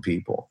many different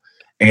people.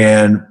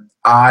 And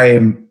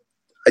I've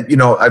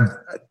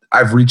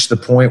reached the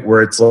point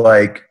where it's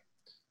like,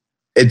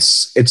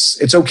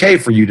 it's okay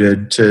for you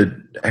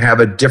to have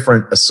a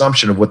different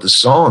assumption of what the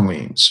song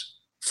means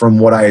from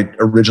what I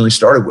originally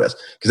started with,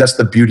 because that's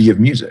the beauty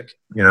of music,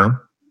 you know?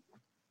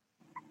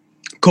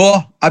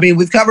 Cool. I mean,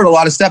 we've covered a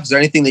lot of stuff. Is there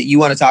anything that you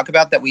want to talk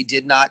about that we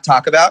did not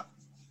talk about?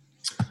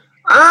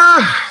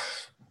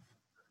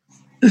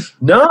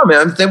 No,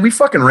 man. We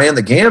fucking ran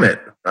the gamut.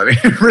 I mean,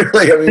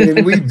 really. I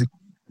mean,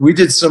 we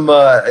did some.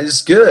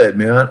 It's good,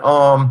 man.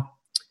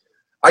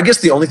 I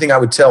guess the only thing I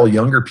would tell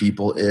younger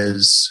people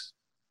is,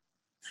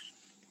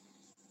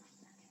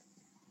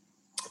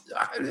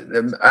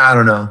 I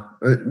don't know.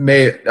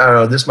 I don't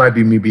know. This might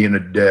be me being a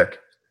dick,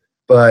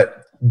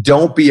 but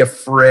don't be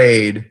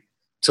afraid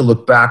to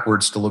look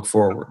backwards, to look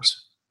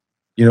forwards.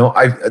 You know,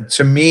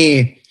 to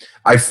me,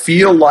 I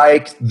feel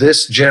like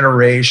this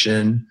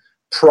generation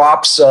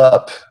props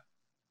up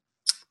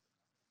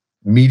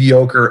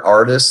mediocre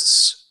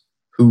artists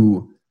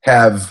who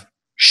have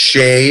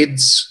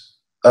shades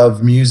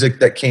of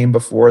music that came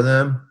before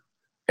them,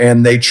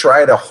 and they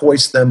try to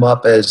hoist them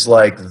up as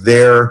like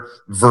their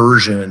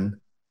version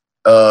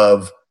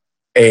of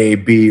A,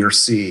 B, or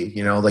C.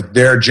 You know, like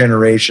their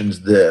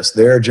generation's this,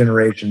 their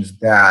generation's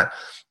that.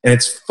 And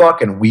it's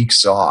fucking weak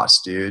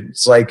sauce, dude.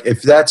 It's like,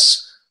 if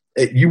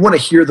you want to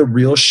hear the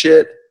real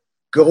shit,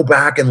 go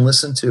back and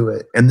listen to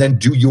it and then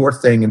do your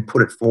thing and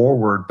put it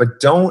forward. But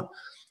don't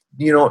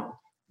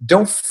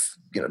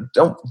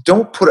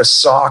put a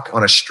sock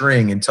on a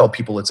string and tell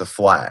people it's a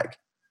flag.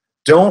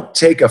 Don't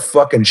take a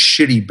fucking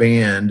shitty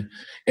band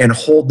and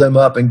hold them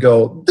up and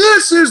go,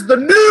 this is the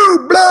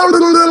new blah, blah,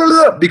 blah,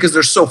 blah, because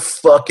they're so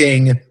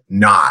fucking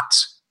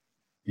not,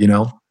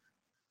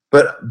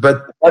 But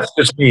that's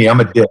just me. I'm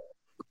a dick.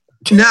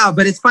 No,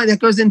 but it's fine. That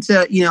goes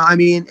into,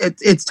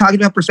 it's talking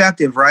about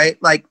perspective, right?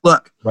 Like,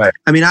 look, right.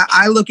 I mean,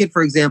 I look at,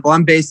 for example,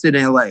 I'm based in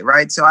LA,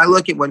 right? So I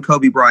look at when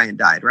Kobe Bryant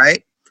died,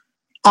 right?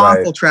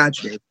 Awful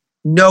tragedy.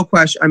 No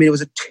question. I mean, it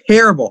was a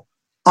terrible,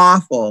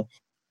 awful,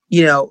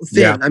 thing.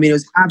 Yeah. I mean, it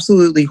was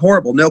absolutely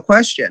horrible. No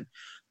question.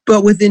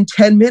 But within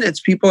 10 minutes,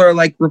 people are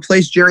like,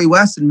 replace Jerry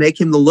West and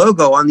make him the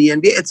logo on the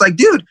NBA. It's like,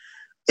 dude,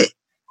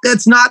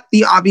 that's not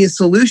the obvious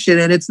solution.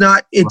 And it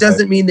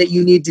doesn't mean that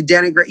you need to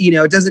denigrate,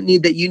 it doesn't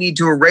mean that you need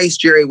to erase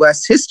Jerry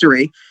West's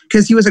history,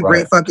 because he was a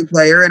great fucking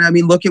player. And I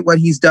mean, look at what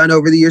he's done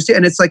over the years.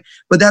 And it's like,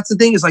 but that's the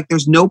thing, is like,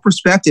 there's no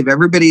perspective.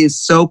 Everybody is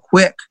so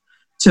quick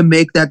to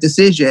make that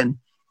decision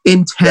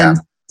in 10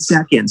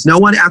 seconds. No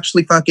one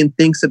actually fucking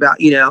thinks about,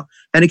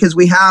 and because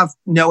we have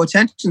no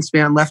attention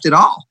span left at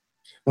all.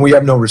 We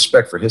have no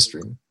respect for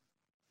history.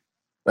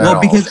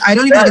 Well, because I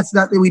don't even think it's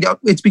not that we don't,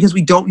 it's because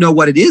we don't know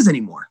what it is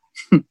anymore.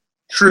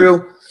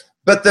 True.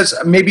 But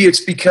maybe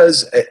it's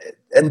because,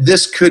 and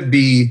it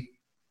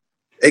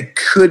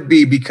could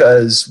be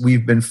because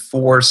we've been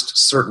forced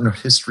certain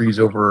histories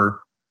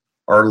over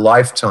our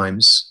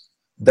lifetimes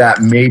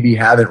that maybe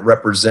haven't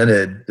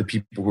represented the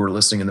people who are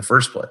listening in the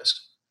first place.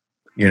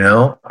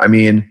 I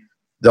mean,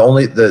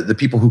 the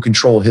people who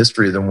control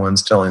history are the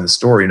ones telling the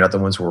story, not the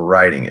ones who are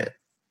writing it.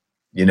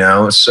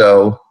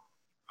 So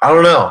I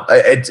don't know.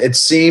 It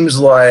seems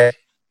like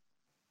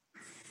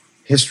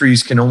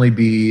histories can only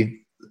be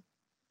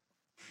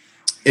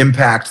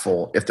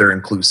impactful if they're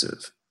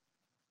inclusive,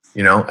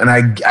 and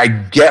I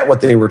get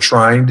what they were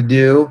trying to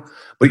do,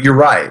 but you're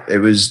right. It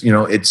was,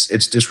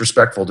 it's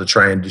disrespectful to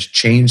try and just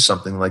change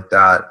something like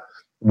that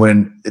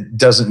when it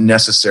doesn't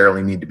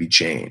necessarily need to be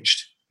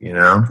changed.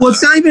 Well,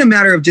 it's not even a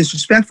matter of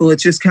disrespectful.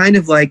 It's just kind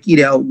of like,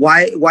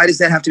 why does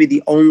that have to be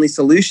the only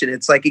solution?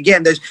 It's like,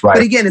 again, but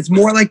again, it's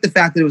more like the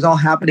fact that it was all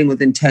happening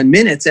within 10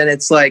 minutes. And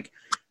it's like,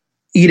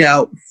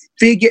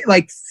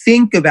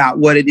 think about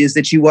what it is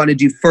that you want to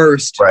do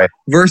first,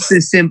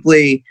 versus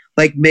simply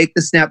like make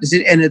the snap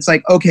decision. And it's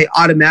like, okay,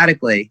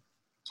 automatically,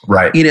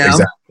 right.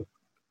 Exactly.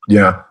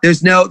 Yeah.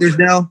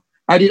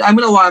 I'm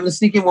going to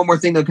sneak in one more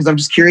thing though, because I'm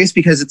just curious,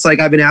 because it's like,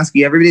 I've been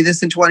asking everybody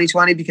this in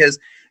 2020, because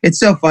it's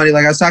so funny.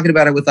 Like I was talking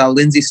about it with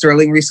Lindsay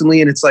Sterling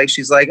recently, and it's like,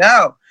 she's like,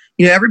 oh,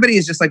 everybody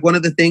is just like, one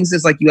of the things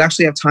is like, you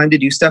actually have time to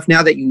do stuff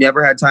now that you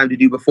never had time to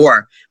do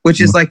before,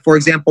 which is like, for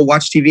example,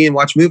 watch TV and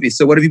watch movies.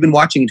 So what have you been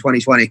watching in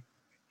 2020?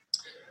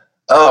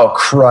 Oh,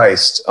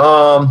 Christ.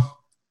 I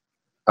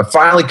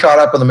finally caught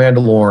up on The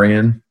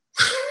Mandalorian,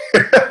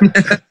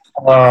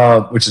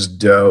 which is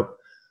dope.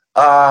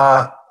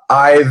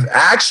 I've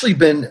actually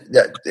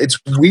it's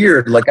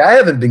weird. Like I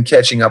haven't been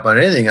catching up on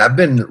anything. I've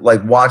been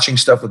like watching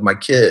stuff with my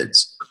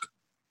kids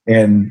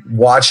and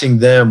watching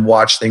them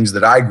watch things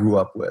that I grew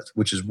up with,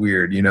 which is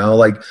weird.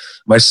 Like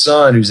my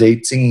son, who's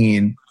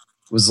 18,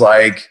 was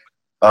like,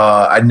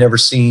 I'd never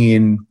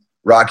seen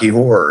Rocky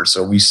Horror.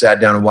 So we sat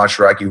down and watched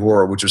Rocky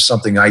Horror, which was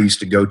something I used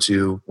to go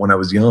to when I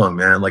was young,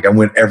 man. Like I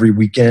went every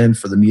weekend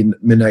for the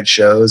midnight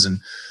shows and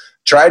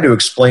tried to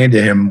explain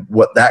to him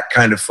what that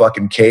kind of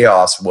fucking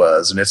chaos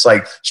was. And it's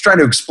like, just trying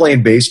to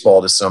explain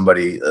baseball to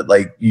somebody,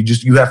 like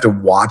you have to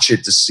watch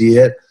it to see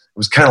it. It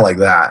was kind of like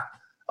that.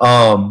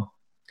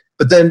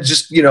 But then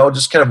just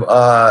kind of,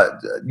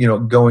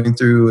 going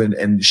through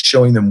and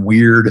showing them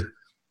weird,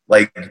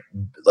 like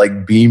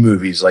B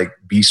movies, like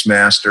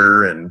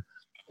Beastmaster and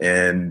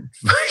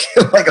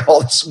like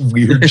all this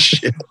weird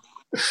shit.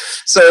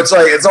 So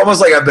it's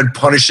almost like I've been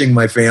punishing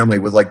my family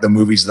with like the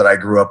movies that I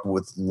grew up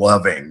with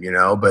loving,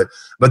 but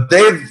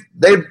they've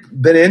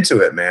been into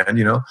it, man,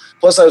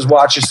 Plus I was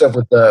watching stuff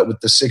with the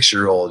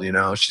 6-year-old,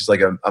 she's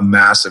like a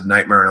massive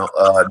Nightmare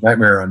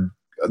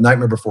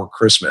Before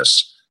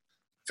Christmas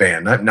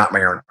fan, not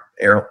Nightmare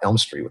on Elm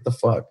Street. What the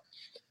fuck?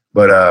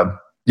 But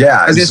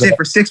yeah, I was gonna say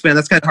for 6, man,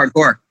 that's kind of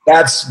hardcore.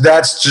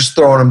 That's just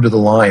throwing them to the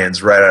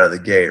lions right out of the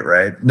gate,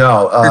 right?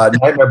 No,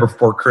 Nightmare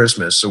Before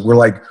Christmas. So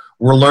we're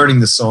learning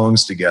the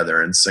songs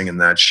together and singing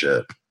that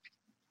shit.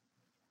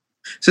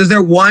 So is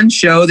there one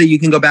show that you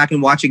can go back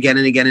and watch again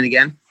and again and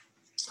again?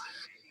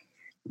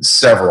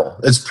 Several.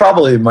 It's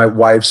probably my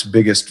wife's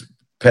biggest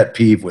pet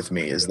peeve with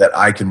me is that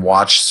I can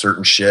watch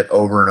certain shit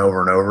over and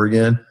over and over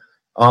again.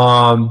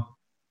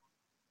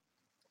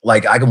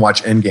 Like I can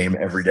watch Endgame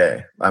every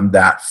day. I'm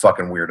that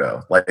fucking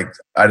weirdo. Like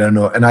I don't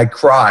know, and I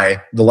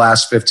cry the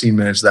last 15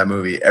 minutes of that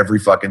movie every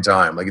fucking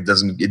time. Like it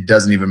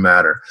doesn't even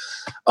matter.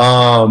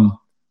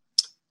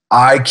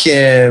 I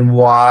can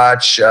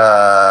watch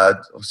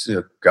everything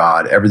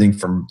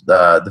from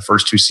the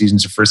first 2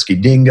 seasons of Frisky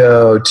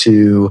Dingo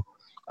to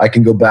I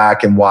can go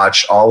back and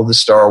watch all of the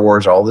Star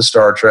Wars, all the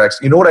Star Treks.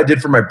 You know what I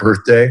did for my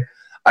birthday?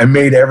 I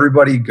made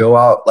everybody go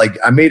out. Like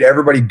I made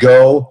everybody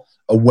go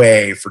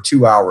away for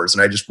 2 hours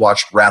and I just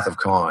watched Wrath of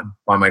Khan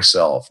by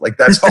myself. Like,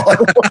 that's all I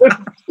wanted.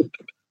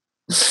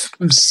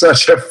 I'm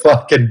such a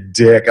fucking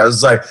dick. I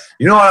was like,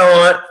 you know what I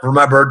want for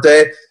my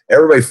birthday?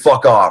 Everybody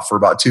fuck off for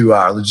about 2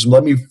 hours. Just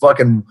let me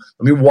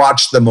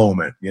watch the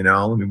moment, you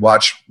know? Let me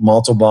watch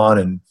Montalban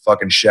and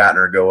fucking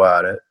Shatner go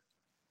at it.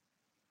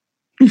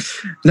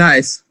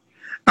 Nice.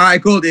 All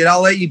right, cool, dude.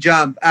 I'll let you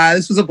jump.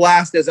 This was a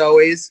blast, as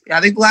always. I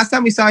think the last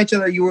time we saw each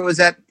other, was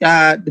at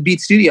the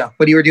Beat Studio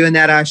when you were doing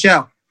that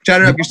show. Which I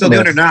don't know if you're still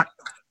doing it or not.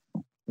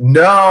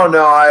 No.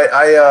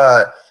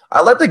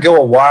 I let that go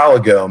a while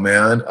ago,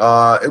 man.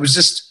 I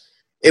was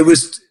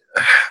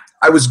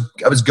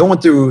going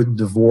through a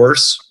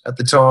divorce at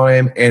the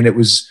time, and it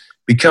was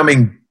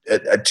becoming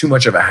too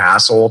much of a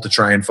hassle to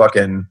try and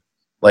fucking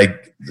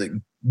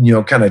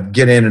kind of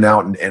get in and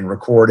out and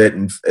record it.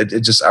 And I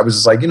was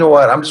just like, you know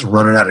what? I'm just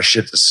running out of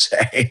shit to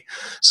say.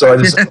 So I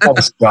just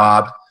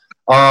stopped.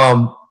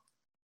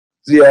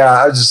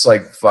 Yeah, I was just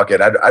like, fuck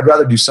it. I'd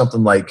rather do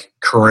something like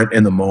current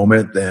in the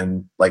moment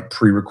than like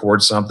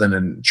pre-record something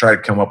and try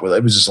to come up with it.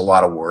 It was just a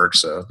lot of work.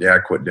 So yeah, I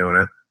quit doing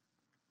it.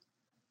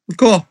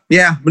 Cool.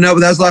 Yeah. But that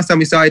was the last time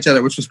we saw each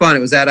other, which was fun. It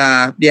was at,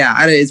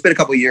 it's been a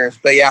couple of years,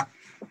 but yeah.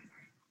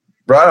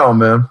 Right on,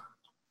 man.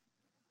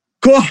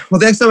 Cool. Well,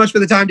 thanks so much for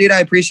the time, dude. I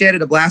appreciate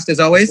it. A blast as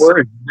always. All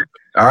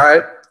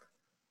right.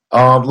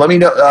 Let me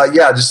know.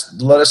 Just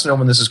let us know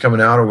when this is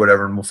coming out or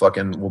whatever, and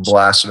we'll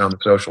blast it on the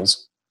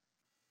socials.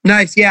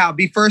 Nice. Yeah. I'll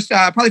be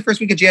probably first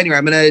week of January.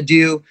 I'm going to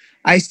do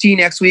Ice-T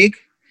next week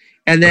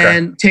and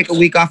then take a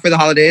week off for the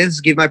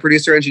holidays, give my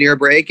producer engineer a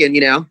break, and,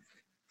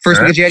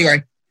 first week of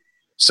January.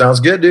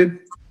 Sounds good, dude.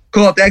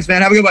 Cool. Thanks,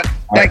 man. Have a good one.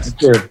 Thanks.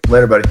 Right.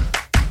 Later, buddy.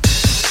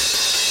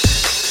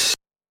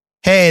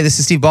 Hey, this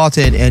is Steve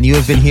Baltin, and you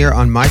have been here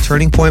on My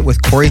Turning Point with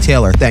Corey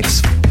Taylor.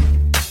 Thanks. I'm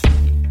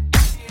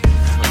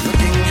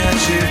looking at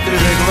you through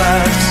the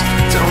glass.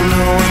 Don't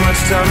know how much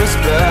time has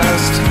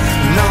passed.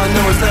 And all I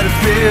know is that it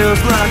feels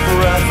like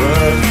forever.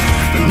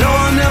 But no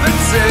one ever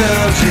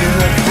tells you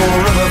that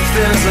forever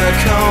feels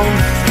like home.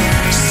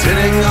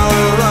 Sitting all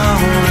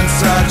alone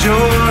inside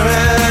your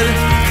head.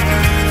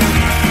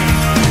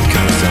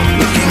 'Cause I'm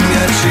looking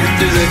at you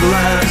through the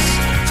glass.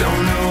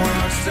 Don't know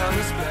how much time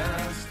has passed.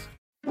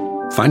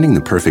 Finding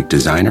the perfect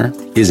designer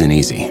isn't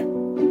easy.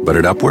 But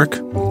at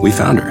Upwork, we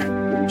found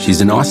her. She's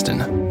in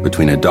Austin,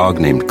 between a dog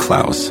named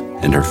Klaus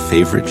and her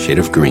favorite shade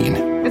of green.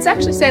 It's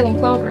actually Salem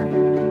Clover.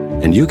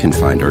 And you can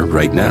find her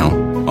right now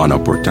on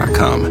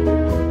Upwork.com.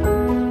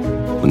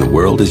 When the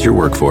world is your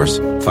workforce,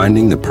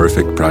 finding the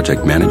perfect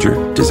project manager,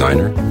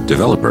 designer,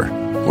 developer,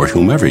 or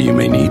whomever you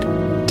may need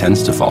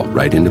tends to fall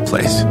right into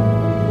place.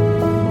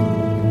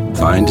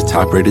 Find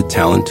top-rated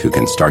talent who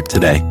can start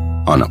today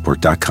on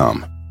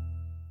Upwork.com.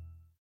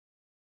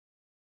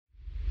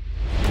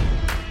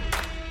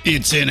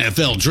 It's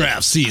NFL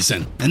draft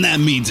season, and that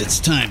means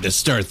it's time to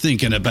start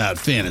thinking about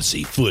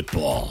fantasy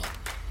football.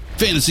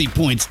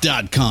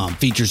 FantasyPoints.com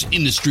features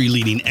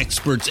industry-leading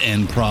experts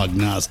and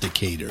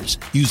prognosticators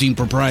using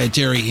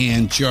proprietary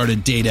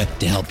hand-charted data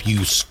to help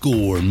you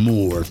score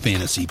more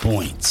fantasy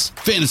points.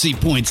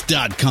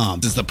 FantasyPoints.com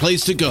is the place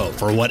to go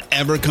for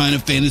whatever kind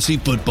of fantasy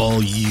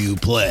football you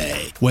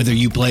play. Whether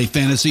you play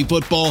fantasy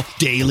football,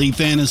 daily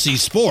fantasy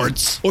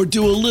sports, or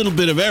do a little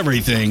bit of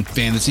everything,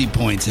 Fantasy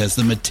Points has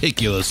the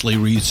meticulously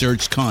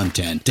researched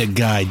content to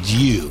guide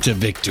you to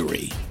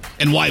victory.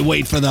 And why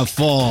wait for the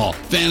fall?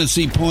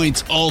 Fantasy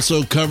Points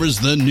also covers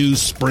the new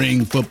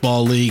spring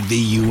football league,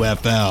 the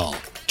UFL.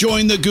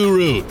 Join the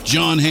guru,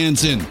 John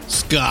Hansen,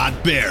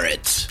 Scott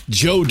Barrett,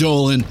 Joe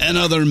Dolan, and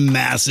other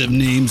massive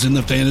names in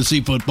the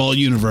fantasy football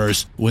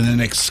universe with an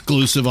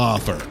exclusive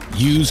offer.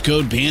 Use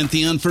code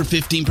Pantheon for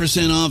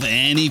 15% off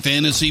any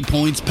Fantasy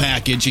Points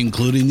package,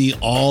 including the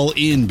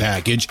all-in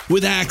package,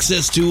 with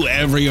access to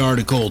every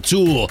article,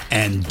 tool,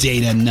 and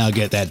data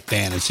nugget that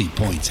Fantasy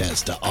Points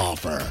has to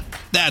offer.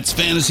 That's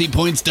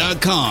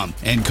FantasyPoints.com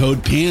and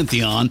code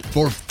Pantheon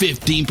for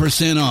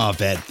 15%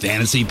 off at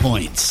Fantasy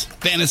Points.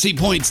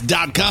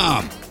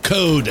 FantasyPoints.com,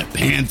 code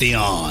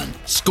Pantheon.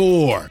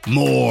 Score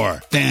more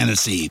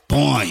fantasy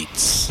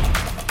points.